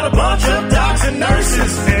about a bunch of docs and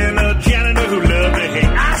nurses and a janitor who loved to hate.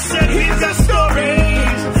 I said he's got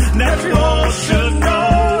stories that you all should know.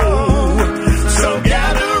 So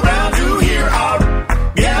gather round to hear our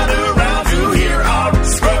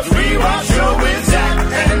Scrubs Rewatch Show with Zach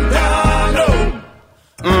and Donald.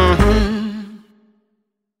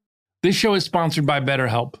 This show is sponsored by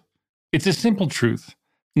BetterHelp. It's a simple truth.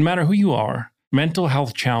 No matter who you are, Mental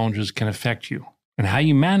health challenges can affect you, and how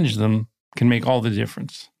you manage them can make all the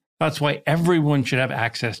difference. That's why everyone should have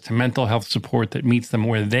access to mental health support that meets them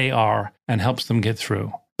where they are and helps them get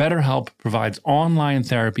through. BetterHelp provides online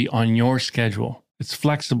therapy on your schedule. It's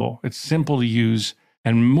flexible, it's simple to use,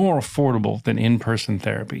 and more affordable than in-person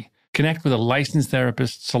therapy. Connect with a licensed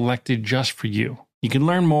therapist selected just for you. You can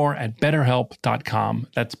learn more at BetterHelp.com.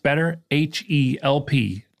 That's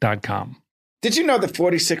BetterHelp.com. Did you know that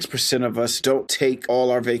 46% of us don't take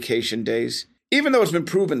all our vacation days? Even though it's been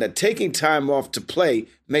proven that taking time off to play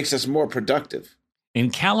makes us more productive.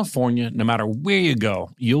 In California, no matter where you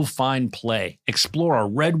go, you'll find play. Explore a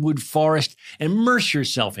redwood forest, immerse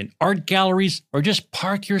yourself in art galleries, or just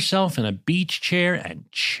park yourself in a beach chair and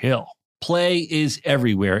chill. Play is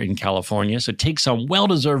everywhere in California, so take some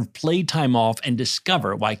well-deserved playtime off and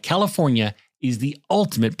discover why California is the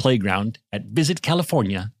ultimate playground at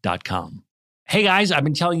visitcalifornia.com. Hey guys, I've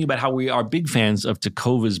been telling you about how we are big fans of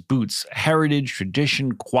Tecovas boots. Heritage,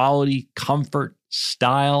 tradition, quality, comfort,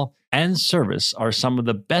 style, and service are some of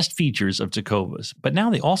the best features of Tecovas. But now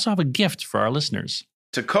they also have a gift for our listeners.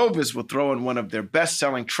 Tecovas will throw in one of their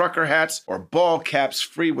best-selling trucker hats or ball caps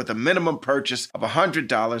free with a minimum purchase of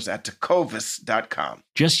 $100 at tecovas.com.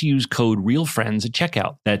 Just use code REALFRIENDS at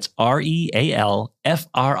checkout. That's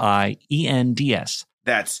REALFRIENDS.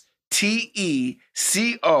 That's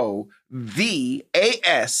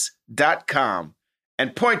TECOVAS.com.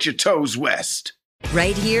 And point your toes west.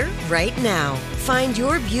 Right here, right now. Find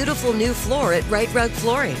your beautiful new floor at Right Rug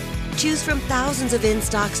Flooring. Choose from thousands of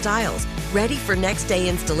in-stock styles, ready for next day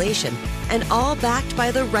installation, and all backed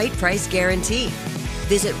by the right price guarantee.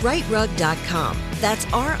 Visit rightrug.com. That's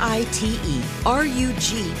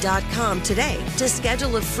RITERUG.com today to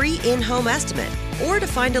schedule a free in-home estimate or to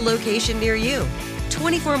find a location near you.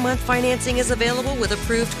 24-month financing is available with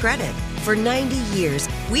approved credit. For 90 years,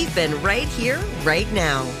 we've been right here, right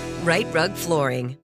now. Right Rug Flooring.